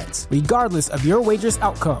bonus bets, regardless of your wager's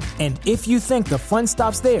outcome. And if you think the fun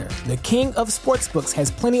stops there, the King of Sportsbooks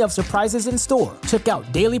has plenty of surprises in store. Check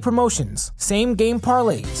out daily promotions, same-game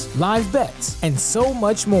parlays, live bets, and so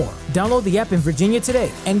much more. Download the app in Virginia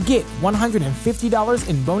today and get $150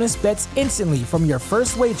 in bonus bets instantly from your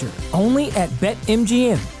first wager. Only at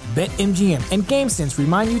BetMGM. BetMGM and GameSense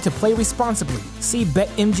remind you to play responsibly. See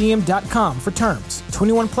BetMGM.com for terms.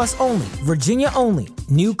 21 plus only. Virginia only.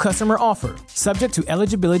 New customer offer. Subject to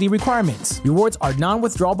eligibility requirements. Rewards are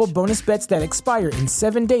non-withdrawable bonus bets that expire in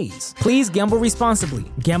 7 days. Please gamble responsibly.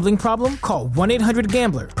 Gambling problem? Call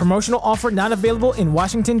 1-800-GAMBLER. Promotional offer not available in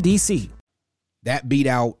Washington, D.C. That beat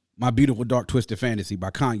out My Beautiful Dark Twisted Fantasy by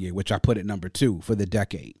Kanye, which I put at number 2 for the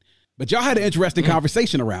decade. But y'all had an interesting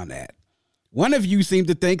conversation around that. One of you seemed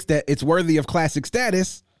to think that it's worthy of classic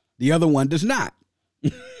status. The other one does not.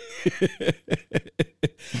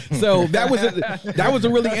 So that was a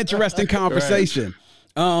really interesting conversation.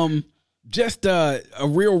 Right. Just a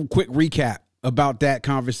real quick recap about that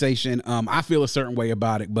conversation. I feel a certain way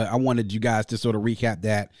about it, but I wanted you guys to sort of recap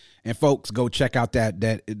that. And folks, go check out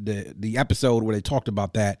the episode where they talked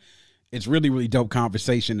about that. It's really, really dope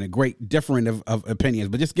conversation and a great different of opinions.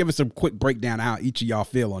 But just give us a quick breakdown of how each of y'all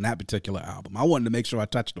feel on that particular album. I wanted to make sure I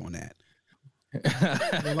touched on that.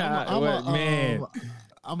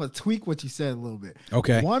 I'm going to tweak what you said a little bit.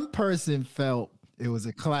 Okay. One person felt it was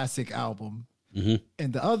a classic album. Mm-hmm.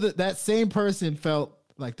 And that same person felt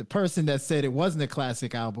like the person that said it wasn't a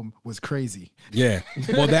classic album was crazy. Yeah.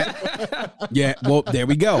 Well, there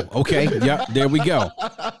we go. Okay. Yep. There we go.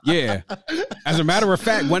 Yeah. As a matter of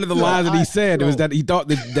fact, one of the lines that he said was that he thought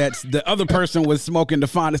that the other person was smoking the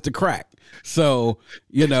finest of crack. So,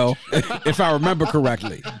 if I remember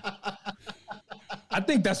correctly. I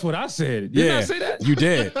think that's what I said. Didn't I say that? You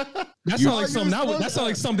did. That sounds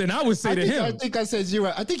like something I would say to him. I think I said you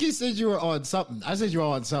were. I think you said you were on something. I said you were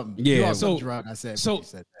on something. Yeah. So I said. You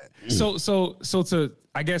said that. So to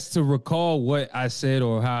I guess to recall what I said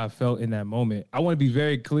or how I felt in that moment, I want to be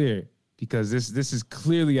very clear because this is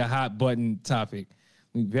clearly a hot button topic.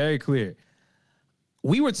 Very clear.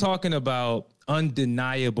 We were talking about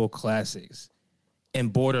undeniable classics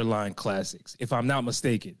and borderline classics, if I'm not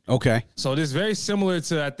mistaken. Okay. So this is very similar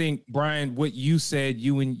to, I think, Brian, what you said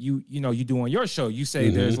you do on your show. You say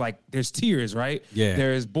there's tiers, right? Yeah.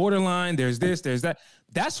 There's borderline, there's this, there's that.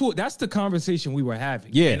 That's the conversation we were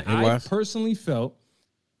having. Yeah. And I personally felt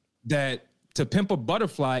that To Pimp a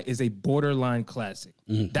Butterfly is a borderline classic.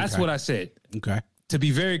 That's what I said. Okay. To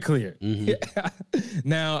be very clear.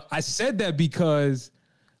 Now, I said that because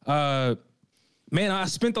man, I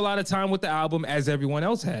spent a lot of time with the album as everyone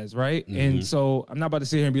else has, right? And so I'm not about to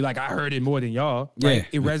sit here and be like, I heard it more than y'all. Right?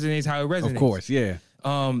 Yeah. It resonates how it resonates. Of course, yeah.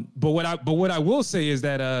 But what I will say is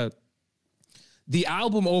that the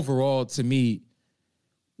album overall, to me,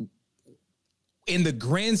 in the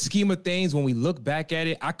grand scheme of things, when we look back at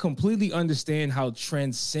it, I completely understand how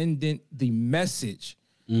transcendent the message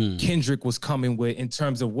Kendrick was coming with in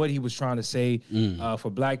terms of what he was trying to say for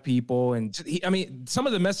Black people. And some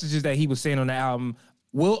of the messages that he was saying on the album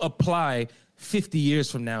will apply 50 years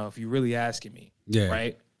from now, if you're really asking me. Yeah.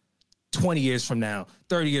 Right? 20 years from now,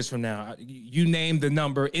 30 years from now, you name the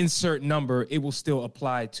number, insert number, it will still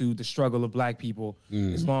apply to the struggle of Black people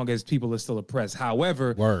as long as people are still oppressed.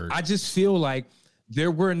 However, I just feel like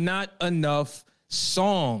there were not enough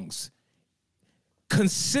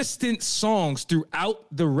consistent songs throughout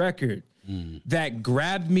the record that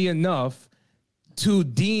grabbed me enough to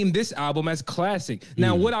deem this album as classic.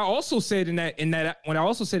 Now, what I also said when I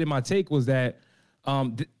also said in my take was that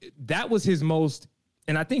that was his most,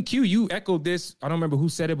 and I think Q, you echoed this. I don't remember who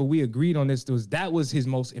said it, but we agreed on this. That was his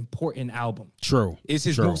most important album. True. It's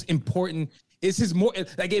his most important. It's his more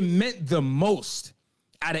like it meant the most.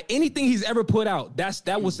 Out of anything he's ever put out, that's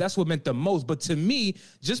what meant the most. But to me,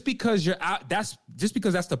 just because that's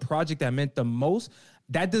the project that meant the most,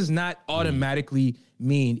 that does not automatically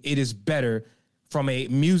mean it is better from a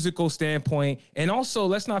musical standpoint. And also,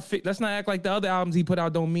 let's not act like the other albums he put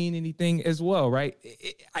out don't mean anything as well, right?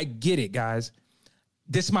 I get it, guys.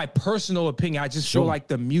 This is my personal opinion. I just feel like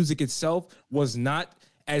the music itself was not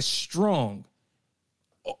as strong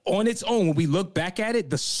on its own. When we look back at it,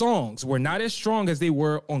 the songs were not as strong as they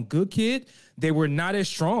were on Good Kid. They were not as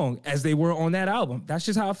strong as they were on that album. That's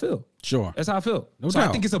just how I feel. Sure. That's how I feel. No so doubt.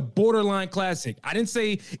 I think it's a borderline classic. I didn't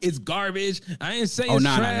say it's garbage. I didn't say it's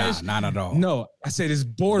trash. Not at all. No, I said it's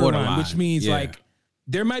borderline. Which means like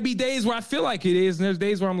there might be days where I feel like it is, and there's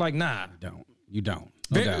days where I'm like, nah. You don't.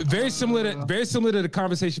 Very similar to the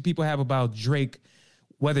conversation people have about Drake,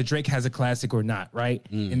 whether Drake has a classic or not, right?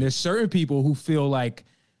 And there's certain people who feel like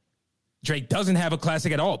Drake doesn't have a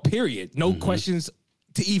classic at all, period. No questions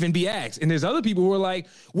to even be asked. And there's other people who are like,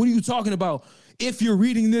 what are you talking about? If You're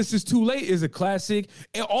Reading This Is Too Late is a classic.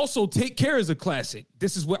 And also Take Care is a classic.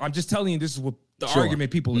 This is what I'm just telling you, this is what the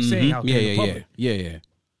argument people are saying out there in the public. Yeah.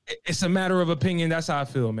 It's a matter of opinion. That's how I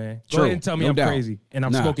feel, man. Go True. ahead and tell me I'm crazy and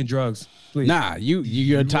I'm smoking drugs. Please. Nah,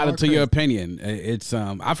 you're entitled to your opinion. It's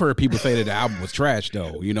I've heard people say that the album was trash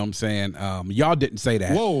though. You know what I'm saying? Y'all didn't say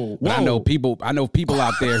that. Whoa. But I know people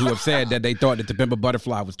out there who have said that they thought that The Pimp a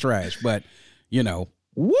Butterfly was trash, but you know.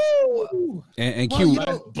 Woo! And Q,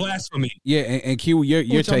 blasphemy. Yeah, and Q,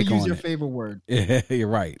 your take on it. Use your favorite word. You're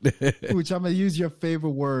right. Which I'm gonna use your favorite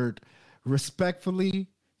word. Respectfully,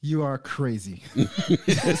 you are crazy.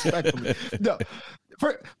 Respectfully, no.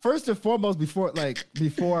 First and foremost,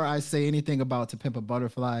 before I say anything about To Pimp a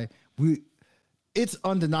Butterfly, it's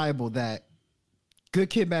undeniable that Good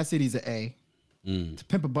Kid, Mad City is an A. To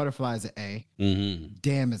Pimp a Butterfly is an A.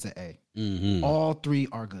 Damn is an A. All three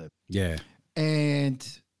are good. Yeah. And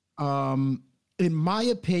in my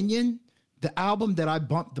opinion, the album that I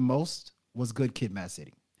bumped the most was Good Kid, Mad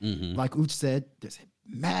City. Like Uch said, there's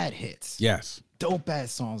mad hits. Yes. Dope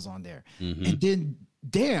ass songs on there. And then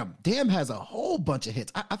Damn has a whole bunch of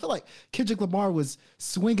hits. I feel like Kendrick Lamar was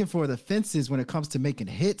swinging for the fences when it comes to making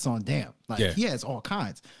hits on Damn. He has all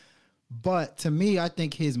kinds. But to me, I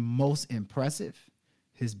think his most impressive,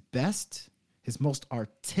 his best, his most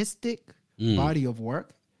artistic body of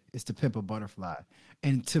work is To Pimp a Butterfly.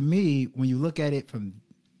 And to me, when you look at it from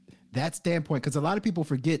that standpoint, because a lot of people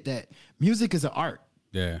forget that music is an art.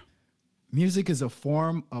 Yeah. Music is a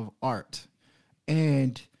form of art.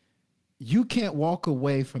 And you can't walk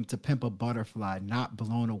away from To Pimp a Butterfly not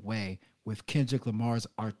blown away with Kendrick Lamar's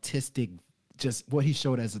artistic, just what he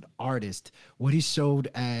showed as an artist, what he showed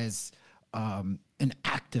as an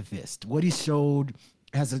activist, what he showed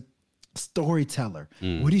as a storyteller,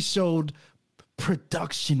 what he showed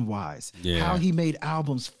production wise, how he made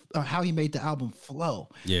albums, how he made the album flow,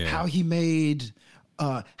 how he made,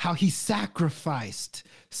 how he sacrificed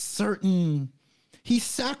certain.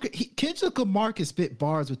 Kendrick Lamar can spit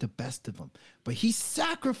bars with the best of them, but he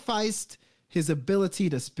sacrificed his ability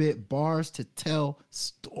to spit bars to tell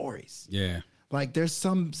stories. Yeah. Like there's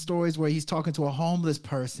some stories where he's talking to a homeless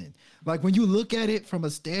person. Like when you look at it from a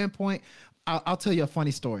standpoint, I'll tell you a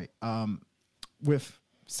funny story. With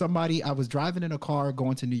somebody, I was driving in a car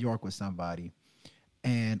going to New York with somebody,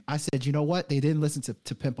 and I said, you know what? They didn't listen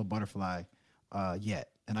to Pimp a Butterfly yet.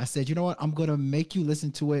 And I said, you know what? I'm going to make you listen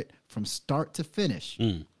to it from start to finish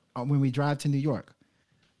when we drive to New York.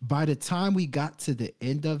 By the time we got to the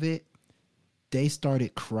end of it, they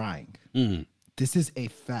started crying. This is a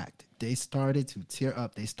fact. They started to tear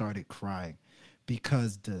up. They started crying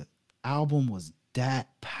because the album was that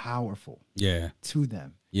powerful to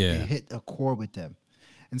them. Yeah. It hit a chord with them.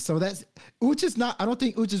 And so that's, Uch is not, I don't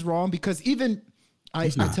think Uch is wrong because even, I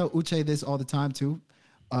tell Uchay this all the time too.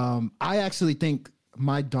 I actually think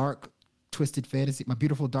My Dark Twisted Fantasy, My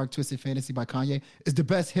Beautiful Dark Twisted Fantasy by Kanye is the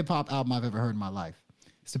best hip hop album I've ever heard in my life.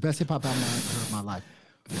 It's the best hip hop album I've ever heard in my life.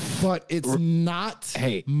 But it's not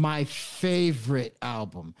my favorite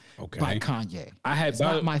album by Kanye. It's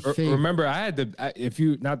not my favorite. Remember, if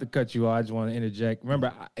you, not to cut you off, I just want to interject.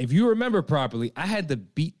 Remember, if you remember properly, I had to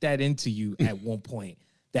beat that into you at one point.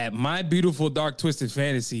 That My Beautiful Dark Twisted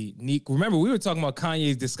Fantasy. Remember, we were talking about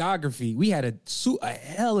Kanye's discography. We had a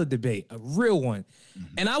hella debate, a real one.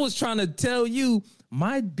 And I was trying to tell you,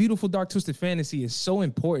 My Beautiful Dark Twisted Fantasy is so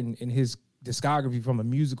important in his discography from a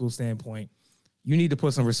musical standpoint. You need to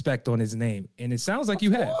put some respect on his name. And it sounds like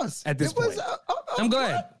you have at this point. I'm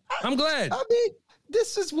glad. I mean,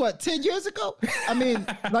 this is what, 10 years ago? I mean,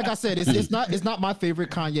 like I said, it's not my favorite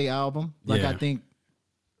Kanye album. I think,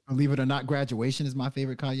 believe it or not, Graduation is my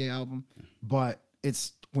favorite Kanye album, but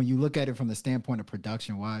it's when you look at it from the standpoint of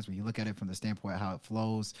production wise, when you look at it from the standpoint of how it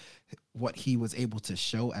flows, what he was able to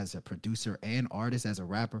show as a producer and artist, as a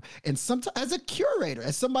rapper, and sometimes as a curator,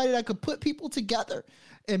 as somebody that could put people together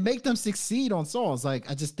and make them succeed on songs. Like,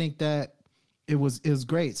 I just think that it was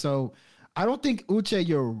great. So I don't think, Uchay,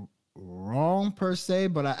 you're wrong per se,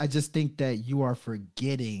 but I just think that you are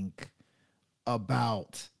forgetting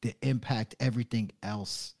about the impact everything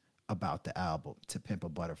else about the album To Pimp a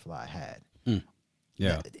Butterfly had.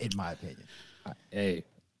 Yeah, in my opinion. Hey,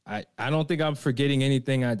 I don't think I'm forgetting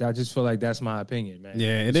anything. I just feel like that's my opinion, man.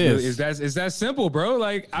 Yeah, it is. It's that simple, bro.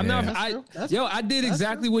 Like, I'm not. I did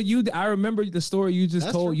exactly what you did. I remember the story you just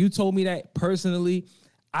told. True. You told me that personally.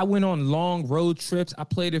 I went on long road trips. I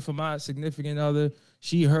played it for my significant other.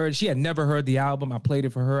 She had never heard the album. I played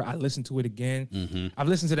it for her. I listened to it again. I've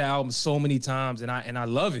listened to the album so many times, and I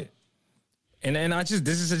love it. And this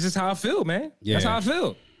is just how I feel, man. Yeah. That's how I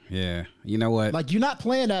feel. Yeah, you know what? Like, you're not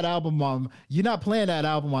playing that album on like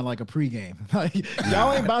a pregame. Like,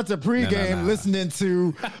 y'all ain't about to pregame listening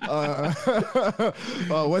to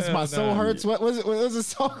Soul Hurts? What was it? What was the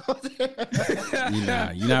song?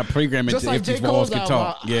 You're not pregaming to like If These Walls Could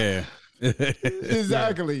Talk. Yeah.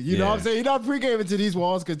 Exactly. You know what I'm saying? You're not pregaming to These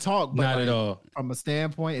Walls Could Talk. But not at all. From a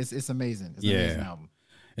standpoint, it's amazing. It's an amazing album.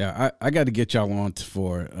 Yeah, I got to get y'all on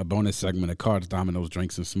for a bonus segment of Cards, Dominoes,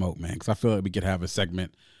 Drinks, and Smoke, man, because I feel like we could have a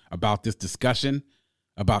segment about this discussion,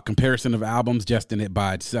 about comparison of albums just in it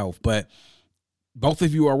by itself. But both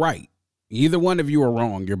of you are right. Either one of you are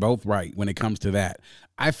wrong. You're both right when it comes to that.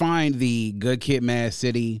 I find the Good Kid, Mad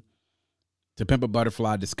City, To Pimp a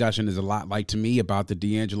Butterfly discussion is a lot like, to me, about the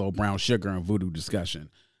D'Angelo, Brown Sugar, and Voodoo discussion.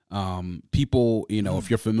 People, if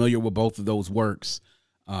you're familiar with both of those works,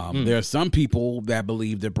 there are some people that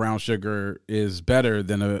believe that Brown Sugar is better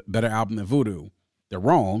album than Voodoo. They're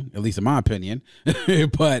wrong, at least in my opinion.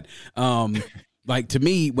 But like, to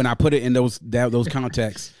me, when I put it in those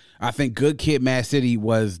contexts, I think Good Kid, Mad City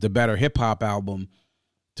was the better hip hop album.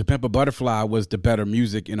 To Pimp a Butterfly was the better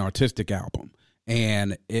music and artistic album.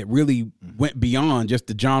 And it really went beyond just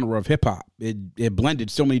the genre of hip hop. It blended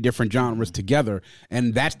so many different genres together.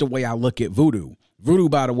 And that's the way I look at Voodoo. Voodoo,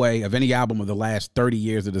 by the way, of any album of the last 30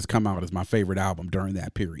 years that has come out, is my favorite album during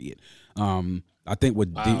that period. I think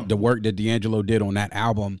the work that D'Angelo did on that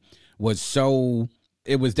album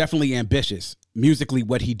it was definitely ambitious musically,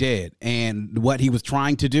 what he did and what he was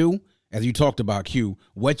trying to do. As you talked about, Q,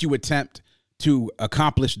 what you attempt to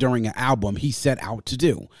accomplish during an album, he set out to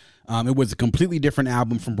do. It was a completely different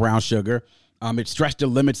album from Brown Sugar. It stretched the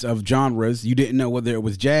limits of genres. You didn't know whether it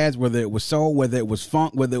was jazz, whether it was soul, whether it was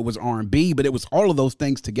funk, whether it was R&B, but it was all of those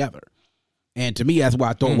things together. And to me, that's why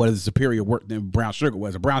I thought was a superior work than Brown Sugar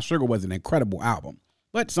was. Brown Sugar was an incredible album,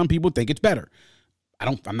 but some people think it's better.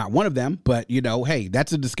 I'm not one of them, but hey,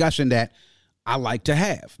 that's a discussion that I like to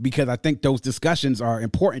have, because I think those discussions are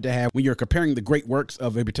important to have when you're comparing the great works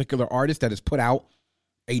of a particular artist that has put out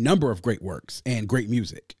a number of great works and great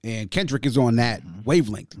music. And Kendrick is on that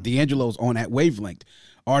wavelength. D'Angelo's on that wavelength.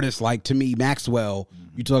 Artists like, to me, Maxwell,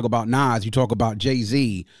 you talk about Nas, you talk about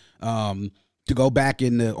Jay-Z, to go back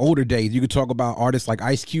in the older days, you could talk about artists like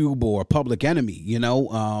Ice Cube or Public Enemy,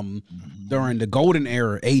 during the golden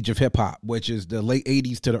era age of hip hop, which is the late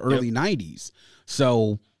 80s to the early 90s.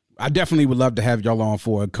 So I definitely would love to have y'all on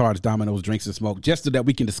for Cards, Dominoes, Drinks, and Smoke, just so that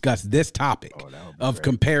we can discuss this topic of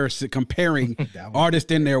comparing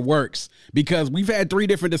artists and their works, because we've had 3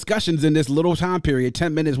 different discussions in this little time period,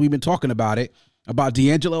 10 minutes we've been talking about it, about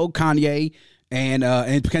D'Angelo, Kanye,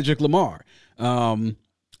 and Kendrick Lamar.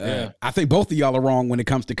 I think both of y'all are wrong when it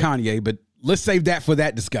comes to Kanye, but let's save that for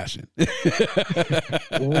that discussion.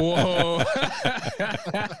 Whoa.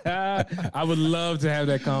 I would love to have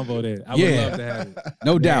that combo there. I would love to have it.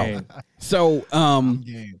 No doubt. So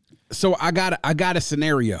I got a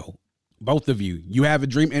scenario. Both of you have a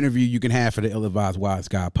dream interview you can have for the Ill Advised Wise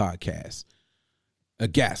Guy podcast. A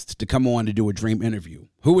guest to come on to do a dream interview.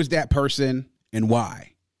 Who is that person and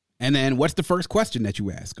why? And then what's the first question that you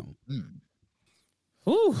ask them?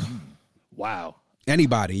 Ooh. Wow.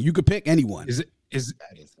 Anybody. You could pick anyone. Is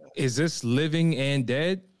this living and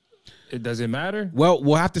dead? Does it matter? Well,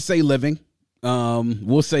 we'll have to say living.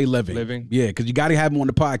 We'll say living. Living. Yeah, because you got to have them on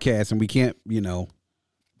the podcast, and we can't,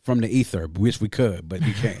 from the ether. Wish we could, but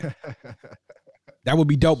we can't. That would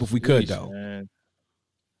be dope if we could, though. Man.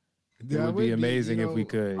 It would be amazing if we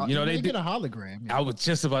could. They get a hologram. I was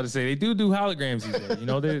just about to say they do holograms these days.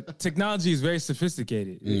 The technology is very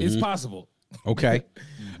sophisticated. It's possible. Okay.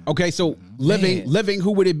 Okay, so living,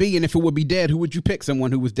 who would it be? And if it would be dead, who would you pick?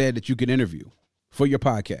 Someone who was dead that you could interview for your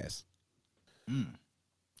podcast?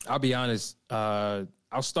 I'll be honest. I'll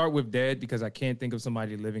start with dead because I can't think of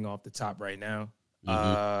somebody living off the top right now.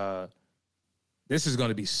 This is going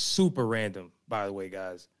to be super random, by the way,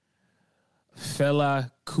 guys.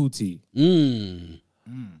 Fela Kuti.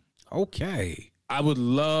 Okay. I would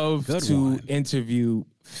love to interview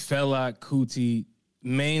Fela Kuti,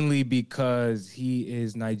 mainly because he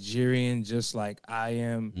is Nigerian, just like I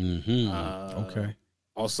am. Okay.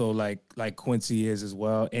 Also, like Quincy is as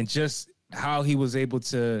well, and just how he was able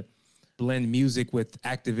to blend music with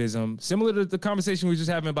activism, similar to the conversation we were just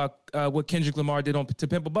having about what Kendrick Lamar did on To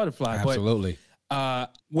Pimp a Butterfly. Absolutely.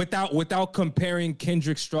 But without comparing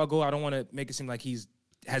Kendrick's struggle, I don't want to make it seem like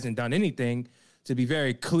hasn't done anything. To be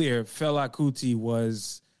very clear, Fela Kuti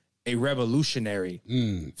was a revolutionary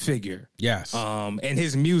figure. Yes. And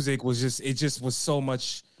his music was just was so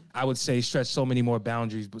much, I would say, stretched so many more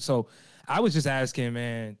boundaries. But so I was just asking,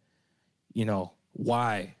 man,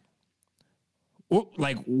 why?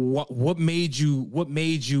 What made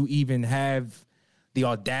you even have the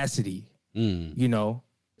audacity,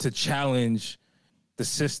 to challenge the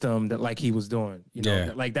system that like he was doing?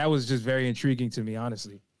 That was just very intriguing to me,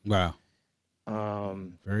 honestly. Wow.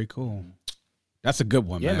 Very cool. That's a good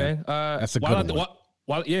one, man. That's a good one.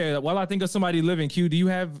 While I think of somebody living, Q, do you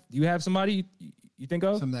have somebody you think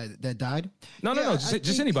of? Somebody that died? No,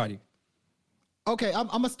 just anybody. Okay, I'm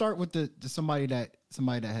gonna start with the somebody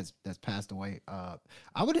that's passed away. I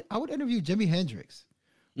would interview Jimi Hendrix.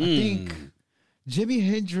 I think Jimi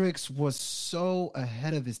Hendrix was so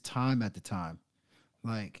ahead of his time at the time.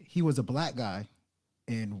 Like, he was a black guy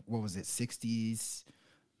in, what was it, 60s,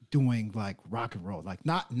 doing like rock and roll, like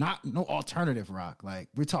not no alternative rock. Like,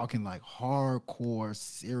 we're talking like hardcore,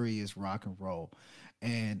 serious rock and roll.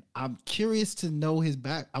 And I'm curious to know his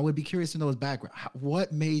back. I would be curious to know his background.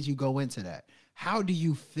 What made you go into that? How do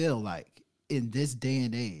you feel like in this day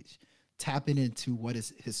and age, tapping into what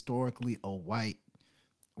is historically a white,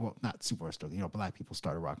 well, not super historical, black people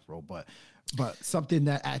started rock and roll, but something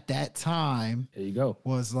that at that time, there you go,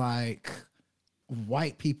 was like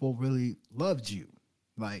white people really loved you,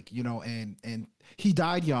 like, and he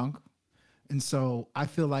died young, and so I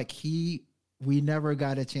feel like we never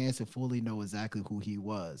got a chance to fully know exactly who he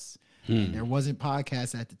was. And there wasn't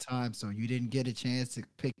podcasts at the time, so you didn't get a chance to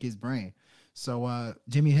pick his brain. So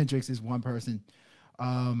Jimi Hendrix is one person.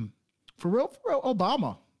 For real,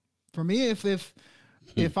 Obama. For me,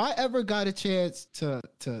 if I ever got a chance to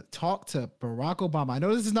talk to Barack Obama, I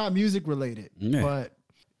know this is not music related, but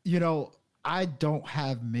I don't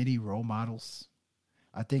have many role models.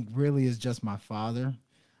 I think really it's just my father.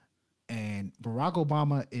 And Barack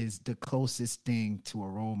Obama is the closest thing to a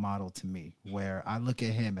role model to me, where I look at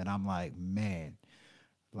him and I'm like, man,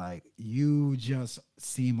 like, you just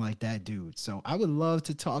seem like that dude. So I would love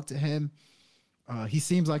to talk to him. He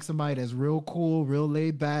seems like somebody that's real cool, real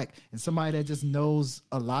laid back, and somebody that just knows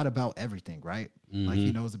a lot about everything, right? Like,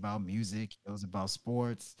 he knows about music, he knows about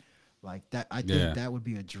sports. Like that, I think that would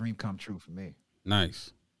be a dream come true for me.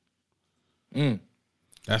 Nice.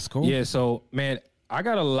 That's cool. Yeah, so, man, I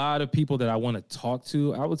got a lot of people that I want to talk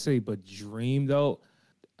to. I would say, but dream, though,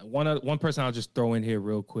 one person I'll just throw in here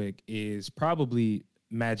real quick is probably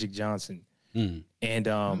Magic Johnson. And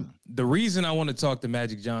the reason I want to talk to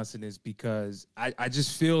Magic Johnson is because I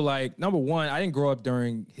just feel like, number one, I didn't grow up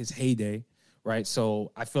during his heyday, right?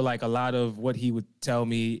 So I feel like a lot of what he would tell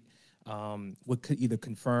me would either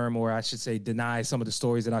confirm or, I should say, deny some of the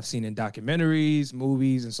stories that I've seen in documentaries,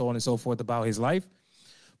 movies, and so on and so forth about his life.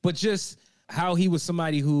 But just how he was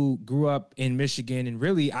somebody who grew up in Michigan, and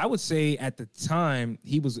really, I would say at the time,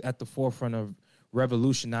 he was at the forefront of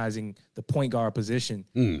revolutionizing the point guard position.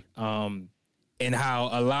 And how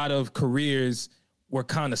a lot of careers were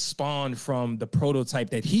kind of spawned from the prototype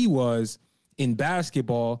that he was in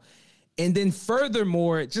basketball. And then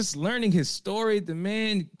furthermore, just learning his story, the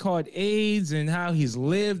man caught AIDS and how he's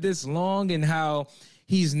lived this long and how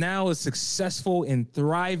he's now a successful and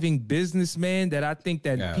thriving businessman that I think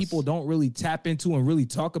that people don't really tap into and really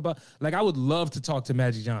talk about. Like, I would love to talk to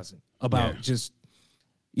Magic Johnson about just,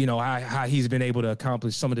 how he's been able to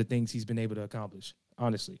accomplish some of the things he's been able to accomplish,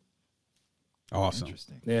 honestly. Awesome.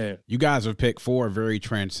 Interesting. Yeah. You guys have picked 4 very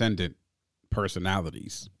transcendent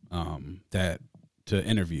personalities that to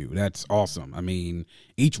interview. That's awesome. I mean,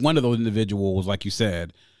 each one of those individuals, like you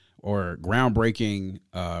said, or groundbreaking,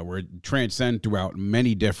 were transcend throughout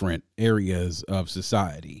many different areas of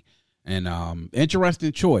society. And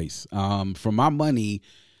interesting choice. For my money,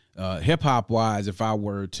 hip hop wise, if I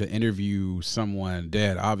were to interview someone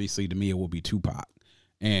dead, obviously to me it would be Tupac.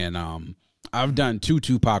 And I've done 2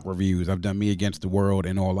 Tupac reviews. I've done Me Against the World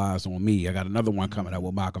and All Eyes on Me. I got another one coming out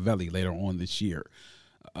with Machiavelli later on this year.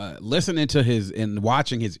 Listening to his and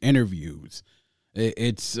watching his interviews,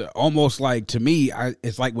 It's almost like, to me,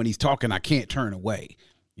 it's like when he's talking, I can't turn away,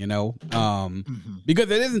 because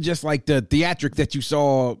it isn't just like the theatric that you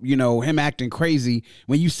saw, him acting crazy.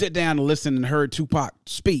 When you sit down and listen and heard Tupac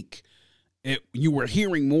speak, you were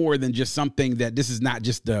hearing more than just something that this is not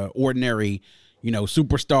just the ordinary,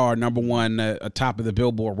 superstar, number one, top of the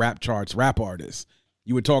Billboard rap charts, rap artist.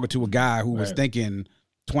 You were talking to a guy who was thinking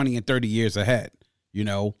 20 and 30 years ahead,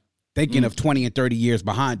 thinking of 20 and 30 years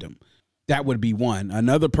behind him. That would be one.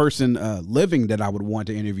 Another person living that I would want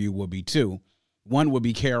to interview would be two. One would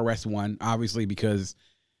be KRS-One, obviously, because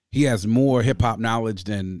he has more hip hop knowledge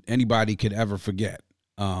than anybody could ever forget.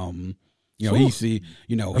 He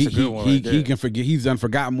can forget. He's done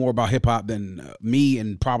forgotten more about hip hop than me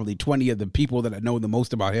and probably 20 of the people that I know the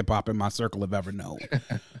most about hip hop in my circle have ever known.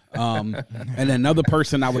 And another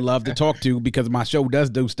person I would love to talk to, because my show does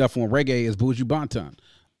do stuff on reggae, is Buju Banton.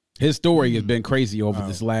 His story has been crazy over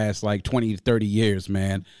this last 20 to 30 years,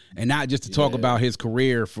 man. And not just to talk about his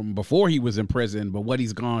career from before he was in prison, but what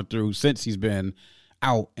he's gone through since he's been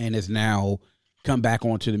out and has now come back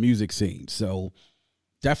onto the music scene. So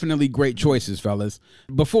definitely great choices, fellas.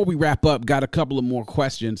 Before we wrap up, got a couple of more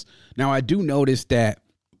questions. Now, I do notice that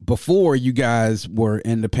before you guys were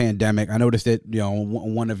in the pandemic, I noticed that,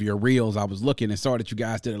 on one of your reels, I was looking and saw that you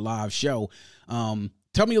guys did a live show.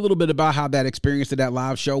 Tell me a little bit about how that experience of that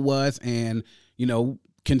live show was, and,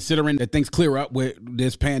 considering that things clear up with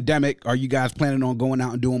this pandemic, are you guys planning on going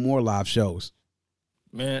out and doing more live shows?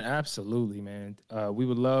 Man, absolutely, man. We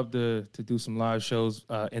would love to do some live shows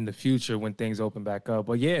in the future when things open back up.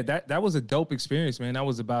 But yeah, that was a dope experience, man. That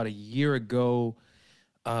was about a year ago.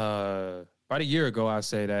 I'll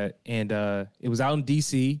say that. And it was out in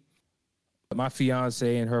DC. My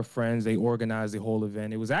fiance and her friends, they organized the whole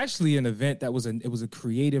event. It was actually an event that was a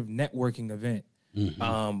creative networking event,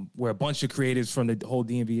 where a bunch of creatives from the whole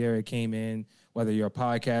DMV area came in. Whether you're a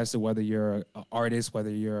podcaster, whether you're an artist, whether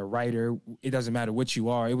you're a writer, it doesn't matter what you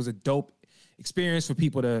are. It was a dope experience for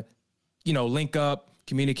people to, link up,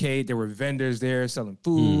 communicate. There were vendors there selling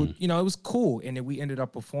food. It was cool. And then we ended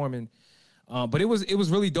up performing. But it was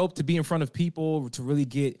really dope to be in front of people, to really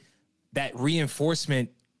get that reinforcement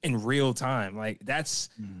in real time. Like that's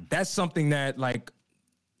something that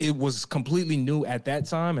it was completely new at that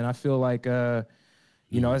time. And I feel like,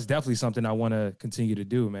 it's definitely something I want to continue to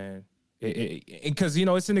do, man. Because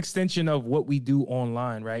it's an extension of what we do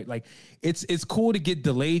online, right? Like it's cool to get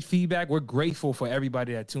delayed feedback. We're grateful for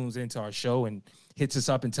everybody that tunes into our show and hits us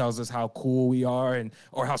up and tells us how cool we are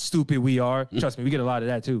or how stupid we are. Trust me, we get a lot of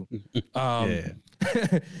that too.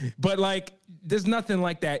 But there's nothing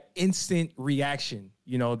like that instant reaction,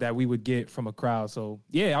 that we would get from a crowd. So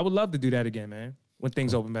yeah, I would love to do that again, man, when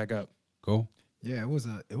things open back up. Cool. Yeah, it was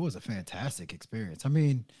a fantastic experience. I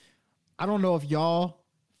mean, I don't know if y'all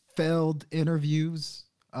failed interviews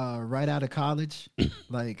right out of college.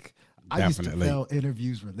 I used to fail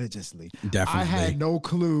interviews religiously. Definitely. I had no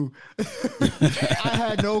clue. I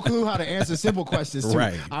had no clue how to answer simple questions too.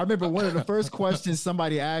 Right. I remember one of the first questions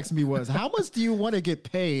somebody asked me was, "How much do you want to get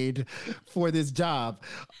paid for this job?"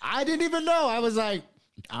 I didn't even know. I was like,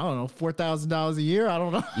 I don't know, $4,000 a year. I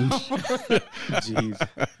don't know. Jeez.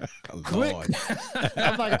 Quick.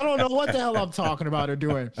 I'm like, I don't know what the hell I'm talking about or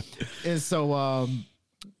doing. And so,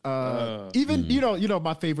 my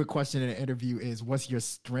favorite question in an interview is, what's your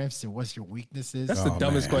strengths and what's your weaknesses? That's the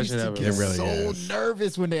dumbest question ever. I get so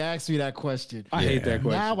nervous when they ask me that question. I hate that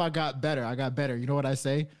question. Now I got better. You know what I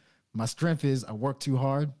say? My strength is I work too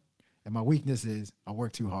hard, and my weakness is I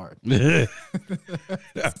work too hard. Man,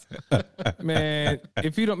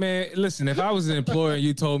 listen, if I was an employer and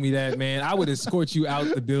you told me that, man, I would escort you out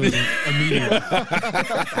the building immediately.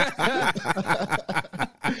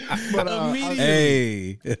 But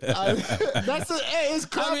hey, it's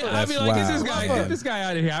clever. I'd be like, get this guy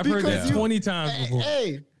out of here. I've heard that 20 times before.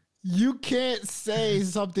 Hey, you can't say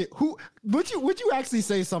something. Would you actually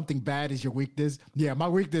say something bad is your weakness? Yeah, my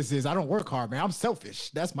weakness is I don't work hard, man. I'm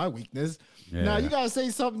selfish. That's my weakness. Yeah. Now you gotta say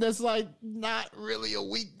something that's not really a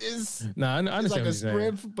weakness. Nah, I understand. It's like a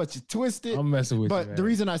strength, but you twist it. I'm messing with you. But the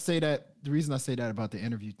reason I say that about the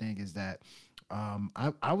interview thing is that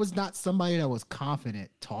I was not somebody that was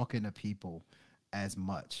confident talking to people as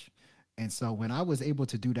much. And so when I was able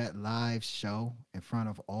to do that live show in front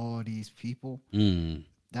of all these people,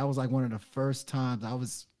 that was one of the first times I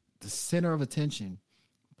was the center of attention.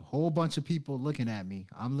 A whole bunch of people looking at me.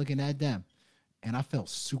 I'm looking at them. And I felt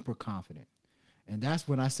super confident. And that's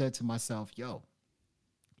when I said to myself, yo,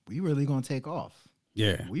 we really going to take off.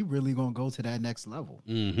 Yeah. We really going to go to that next level.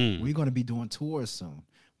 We're going to be doing tours soon.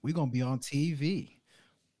 We're going to be on TV.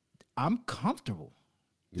 I'm comfortable.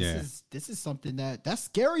 This is something that's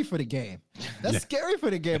scary for the game. That's scary for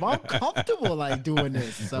the game. I'm comfortable like doing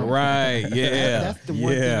this. So right. Yeah. That's the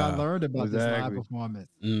one thing I learned about this live performance.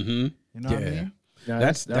 Mm-hmm. You know what I mean? No,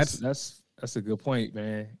 that's a good point,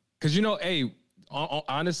 man. Because hey,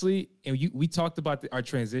 honestly, and we talked about our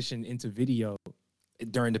transition into video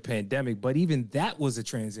during the pandemic, but even that was a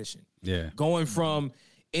transition. Yeah, going from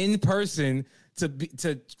in person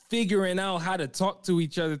to figuring out how to talk to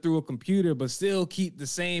each other through a computer, but still keep the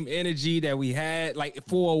same energy that we had. Like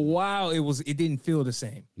for a while, it didn't feel the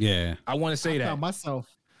same. Yeah, I want to say that.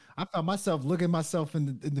 I found myself looking at myself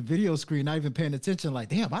in the video screen, not even paying attention. Like,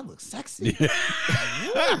 damn, I look sexy.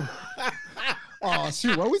 Oh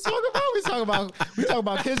shoot, what we talking about? We talking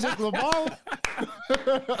about Kendrick Lamar.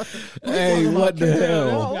 Hey, what the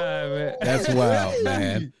hell? God, that's wild,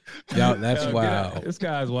 man. Yo, that's wild. This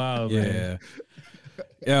guy's wild, man.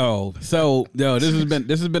 Yo, this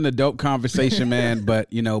has been a dope conversation, man. But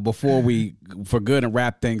before we for good and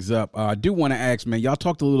wrap things up, I do want to ask, man. Y'all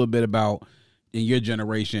talked a little bit about in your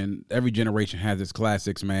generation. Every generation has its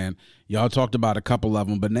classics, man. Y'all talked about a couple of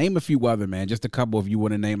them, but name a few other, man. Just a couple if you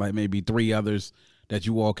want to name like maybe 3 others that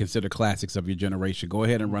you all consider classics of your generation. Go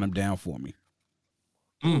ahead and run them down for me.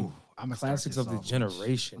 I'm a classics of the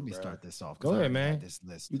generation. Let me start this off. Go ahead, man. This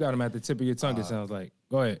list. You got them at the tip of your tongue. It sounds like.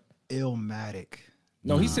 Go ahead. Illmatic.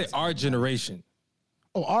 No, he said our generation.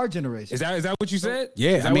 Oh, our generation. Is that what you said?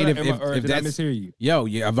 Yeah, I mean, if did I mishear you?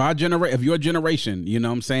 Of your generation, you know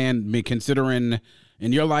what I'm saying? Considering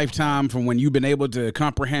in your lifetime from when you've been able to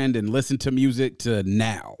comprehend and listen to music to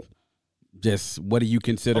now, just what do you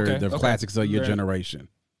consider the classics of your generation?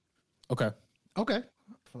 Okay.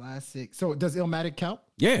 Classic. So does Illmatic count?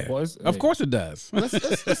 Yeah, of course it does. Let's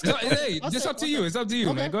hey, it's up to you. It's up to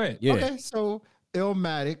you, man. Go ahead. Yeah. Okay, so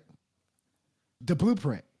Illmatic, The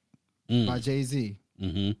Blueprint by Jay-Z.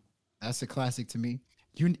 Mm-hmm. That's a classic to me.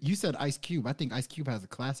 You said Ice Cube. I think Ice Cube has a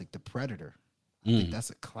classic, The Predator. I think that's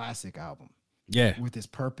a classic album. Yeah. With his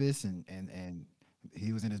purpose and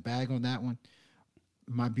he was in his bag on that one.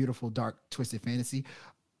 My Beautiful Dark Twisted Fantasy.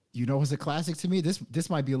 You know what's a classic to me? This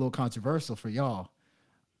might be a little controversial for y'all.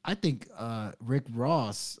 I think Rick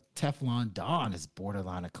Ross, Teflon Don is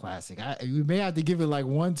borderline a classic. We may have to give it like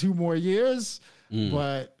 1-2 more years,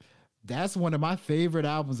 but that's one of my favorite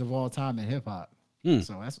albums of all time in hip hop.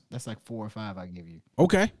 So that's like 4 or 5 I give you.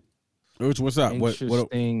 Okay. What's up?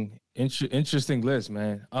 Interesting list,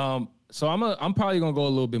 man. So I'm probably gonna go a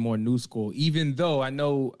little bit more new school, even though I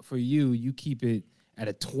know for you keep it at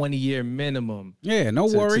a 20-year minimum. Yeah, no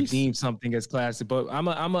worries. To deem something as classic, but I'm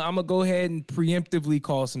gonna go ahead and preemptively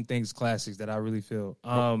call some things classics that I really feel.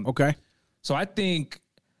 Okay. So I think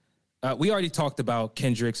we already talked about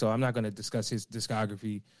Kendrick, so I'm not gonna discuss his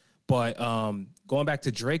discography. But going back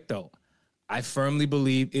to Drake, though, I firmly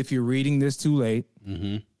believe If You're Reading This Too Late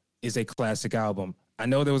is a classic album. I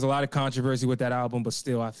know there was a lot of controversy with that album, but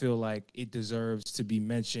still I feel like it deserves to be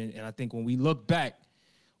mentioned. And I think when we look back,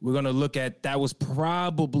 we're going to look at that was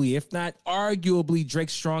probably, if not arguably,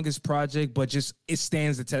 Drake's strongest project, but just it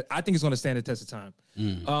stands the test. I think it's going to stand the test of time.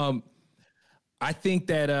 I think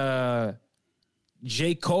that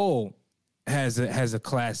J. Cole has a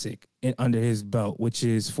classic under his belt, which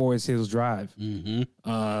is Forest Hills Drive.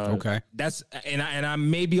 Okay. That's and I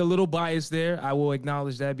may be a little biased there. I will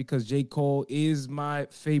acknowledge that because J. Cole is my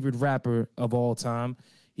favorite rapper of all time.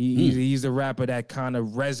 He's the rapper that kind of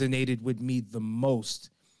resonated with me the most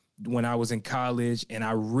when I was in college, and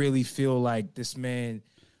I really feel like this man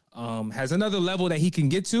has another level that he can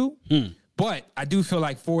get to. But I do feel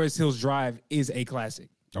like Forest Hills Drive is a classic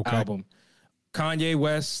album. Kanye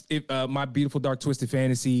West, My Beautiful Dark Twisted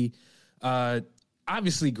Fantasy.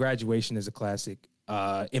 Obviously, Graduation is a classic,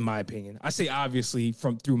 in my opinion. I say obviously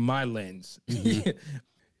through my lens.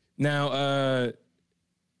 Now,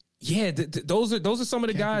 those are some of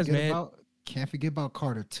the guys, man. Can't forget about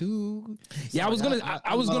Carter 2. Yeah, I was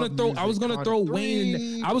gonna throw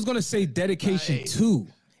Wayne. I was gonna say Dedication 2.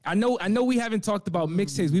 I know we haven't talked about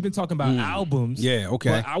mixtapes. We've been talking about albums. Yeah, okay.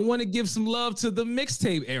 But I want to give some love to the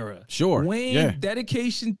mixtape era. Sure. Wayne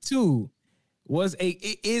Dedication 2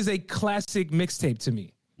 is a classic mixtape to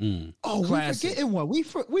me. Oh, classic. we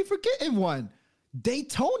forgetting one.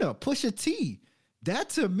 Daytona, Pusha T. That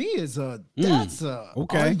to me is that's a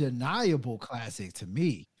undeniable classic to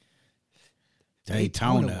me.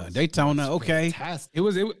 Daytona, okay. Fantastic. It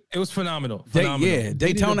was phenomenal.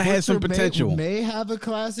 Daytona has some potential. May have a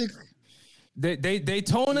classic.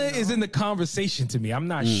 Daytona is in the conversation to me. I'm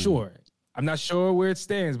not sure. I'm not sure where it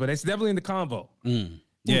stands, but it's definitely in the convo.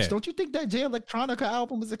 Yeah. Don't you think that Jay Electronica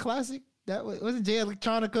album is a classic? That wasn't Jay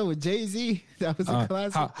Electronica with Jay-Z. That was a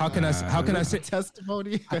classic. How can I say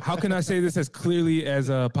testimony? How can I say this as clearly as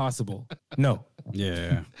possible? No.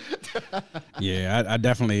 Yeah. Yeah, I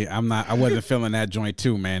definitely I wasn't feeling that joint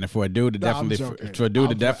too, man. And for a dude to definitely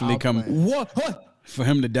come for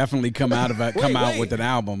him to definitely come out with an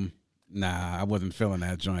album, nah, I wasn't feeling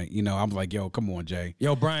that joint. You know, I'm like, yo, come on, Jay.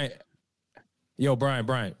 Yo, Brian.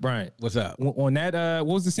 What's up? On that,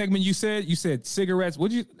 what was the segment you said? You said cigarettes.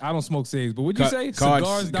 I don't smoke cigs, but what'd you say?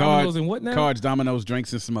 Cigars, dominoes, and what now? Cards, dominoes,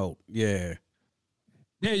 drinks, and smoke. Yeah.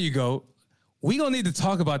 There you go. We gonna need to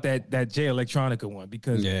talk about that Jay Electronica one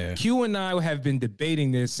because Q and I have been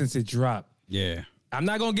debating this since it dropped. Yeah. I'm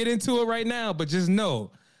not gonna get into it right now, but just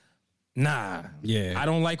know, I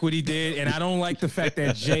don't like what he did, and I don't like the fact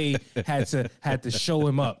that Jay had to show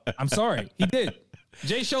him up. I'm sorry, he did.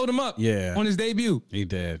 Jay showed him up on his debut. He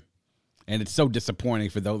did. And it's so disappointing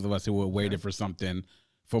for those of us who were waiting for something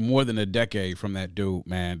for more than a decade from that dude,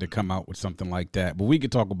 man, to come out with something like that. But we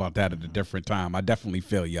could talk about that at a different time. I definitely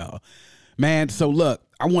feel y'all. Man, so look,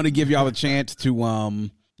 I want to give y'all a chance to,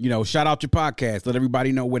 shout out your podcast. Let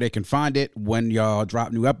everybody know where they can find it, when y'all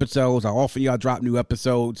drop new episodes, how often y'all drop new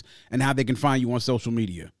episodes, and how they can find you on social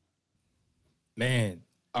media. Man,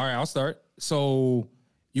 all right, I'll start. So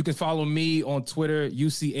you can follow me on Twitter,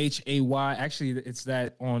 UCHAY. Actually, it's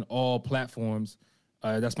that on all platforms.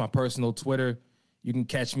 That's my personal Twitter. You can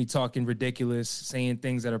catch me talking ridiculous, saying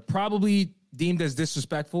things that are probably deemed as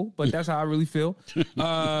disrespectful, but that's how I really feel.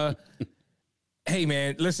 Hey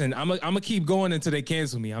man, listen, I'm gonna keep going until they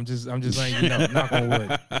cancel me. I'm just letting you know, knock on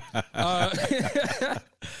wood.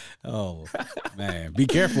 Oh man, be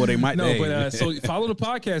careful. They might. So follow the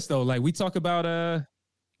podcast though. Like we talk about.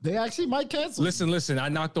 They actually might cancel. Listen. I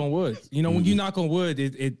knocked on wood. You know, when you knock on wood,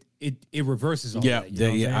 it reverses all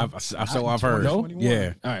that. So I've heard. No?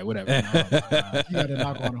 Yeah. All right, whatever. You got to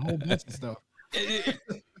knock on a whole bunch of stuff.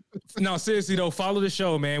 No, seriously though, follow the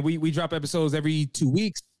show, man. We drop episodes every 2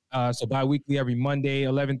 weeks. So bi-weekly every Monday,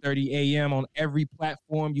 11:30 a.m. on every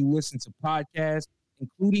platform you listen to podcasts,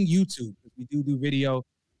 including YouTube. We do video.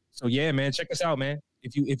 So yeah, man, check us out, man.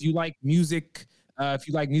 If you like music, if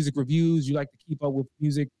you like music reviews, you like to keep up with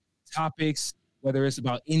music topics, whether it's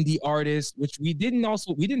about indie artists, which we didn't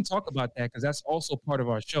talk about that because that's also part of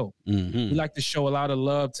our show. Mm-hmm. We like to show a lot of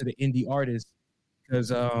love to the indie artists because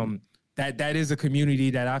that is a community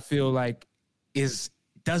that I feel like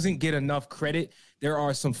doesn't get enough credit. There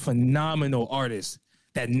are some phenomenal artists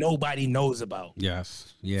that nobody knows about.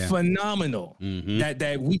 Yes. Yeah. Phenomenal. Mm-hmm.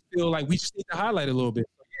 That we feel like we just need to highlight a little bit.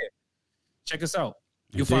 So yeah, check us out.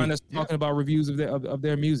 You'll find us talking about reviews of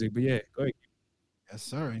their music. But yeah, go ahead. Yes,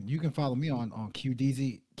 sir. And you can follow me on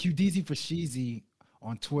QDZ for Sheezy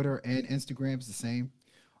on Twitter and Instagram. It's the same.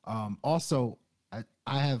 Also,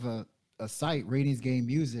 I have a site, Ratings Game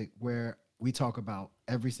Music, where we talk about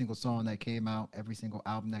every single song that came out, every single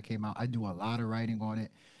album that came out. I do a lot of writing on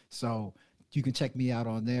it. So you can check me out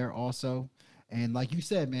on there also. And like you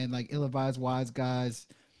said, man, like Ill-Advised Wise Guys,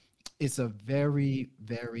 it's a very,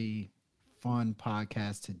 very fun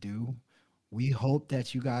podcast to do. We hope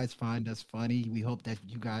that you guys find us funny. We hope that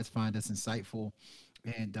you guys find us insightful.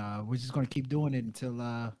 And we're just going to keep doing it until,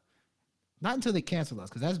 not until they cancel us,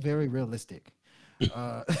 because that's very realistic.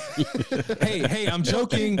 Hey, I'm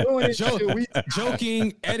joking.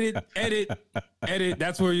 Joking. Edit.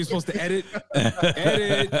 That's where you're supposed to edit.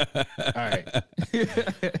 All right.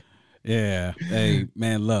 Yeah. Hey,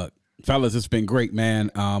 man, look, fellas, it's been great,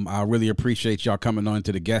 man. I really appreciate y'all coming on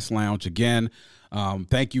to the guest lounge again.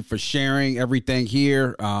 Thank you for sharing everything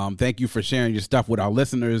here. Thank you for sharing your stuff with our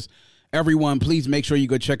listeners. Everyone, please make sure you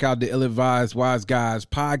go check out the Ill-Advised Wise Guys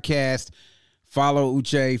podcast. Follow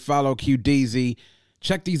Uchay, follow QDZ.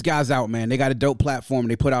 Check these guys out, man. They got a dope platform.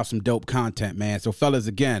 They put out some dope content, man. So, fellas,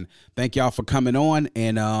 again, thank y'all for coming on,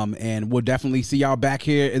 and we'll definitely see y'all back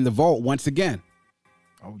here in the vault once again.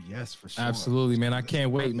 Oh, yes, for sure. Absolutely, man. I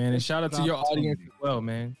can't wait, man. And shout out to your audience as well,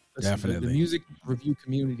 man. Listen, definitely. The music review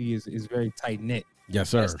community is very tight-knit. Yes,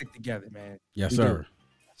 sir. Let's stick together, man. Yes, sir.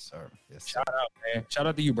 Yes, sir. Yes, sir. Shout out, man. Shout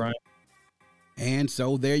out to you, Brian. And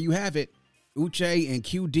so there you have it. Uchay and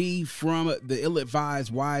QD from the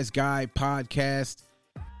Ill-Advised Wise Guy podcast.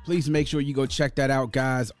 Please make sure you go check that out,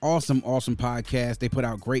 guys. Awesome podcast. They put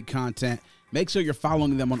out great content. Make sure you're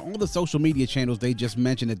following them on all the social media channels they just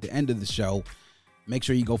mentioned at the end of the show. Make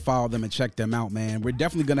sure you go follow them and check them out, man. We're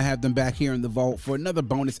definitely going to have them back here in the vault for another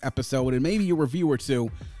bonus episode and maybe a review or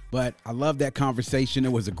two. But I love that conversation.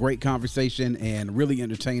 It was a great conversation and really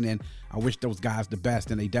entertaining. I wish those guys the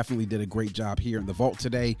best, and they definitely did a great job here in the vault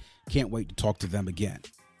today. Can't wait to talk to them again.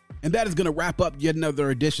 And that is going to wrap up yet another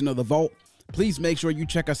edition of the vault. Please make sure you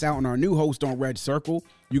check us out on our new host on Red Circle.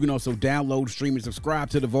 You can also download, stream, and subscribe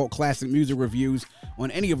to the Vault Classic Music Reviews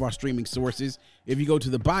on any of our streaming sources. If you go to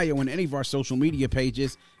the bio on any of our social media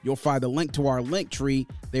pages, you'll find a link to our link tree.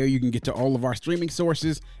 There you can get to all of our streaming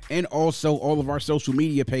sources and also all of our social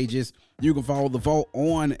media pages. You can follow the Vault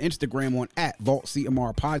on Instagram on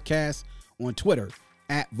 @VaultCMR Podcast, on Twitter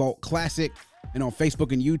 @Vault Classic, and on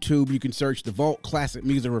Facebook and YouTube, you can search the Vault Classic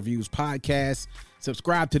Music Reviews Podcast.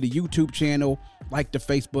 Subscribe to the YouTube channel, like the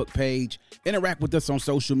Facebook page, interact with us on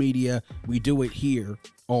social media. We do it here,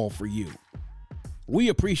 all for you. We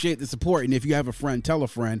appreciate the support, and if you have a friend, tell a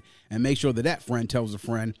friend, and make sure that that friend tells a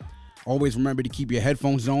friend. Always remember to keep your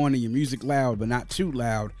headphones on and your music loud, but not too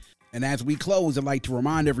loud. And as we close, I'd like to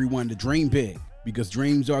remind everyone to dream big, because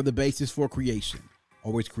dreams are the basis for creation.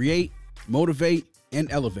 Always create, motivate,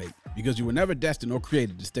 and elevate, because you were never destined or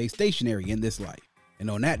created to stay stationary in this life.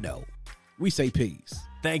 And on that note, we say peace.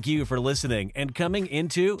 Thank you for listening and coming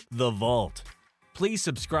into The Vault. Please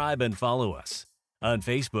subscribe and follow us on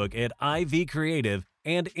Facebook at IV Creative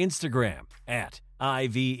and Instagram at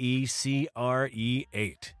IVECRE8.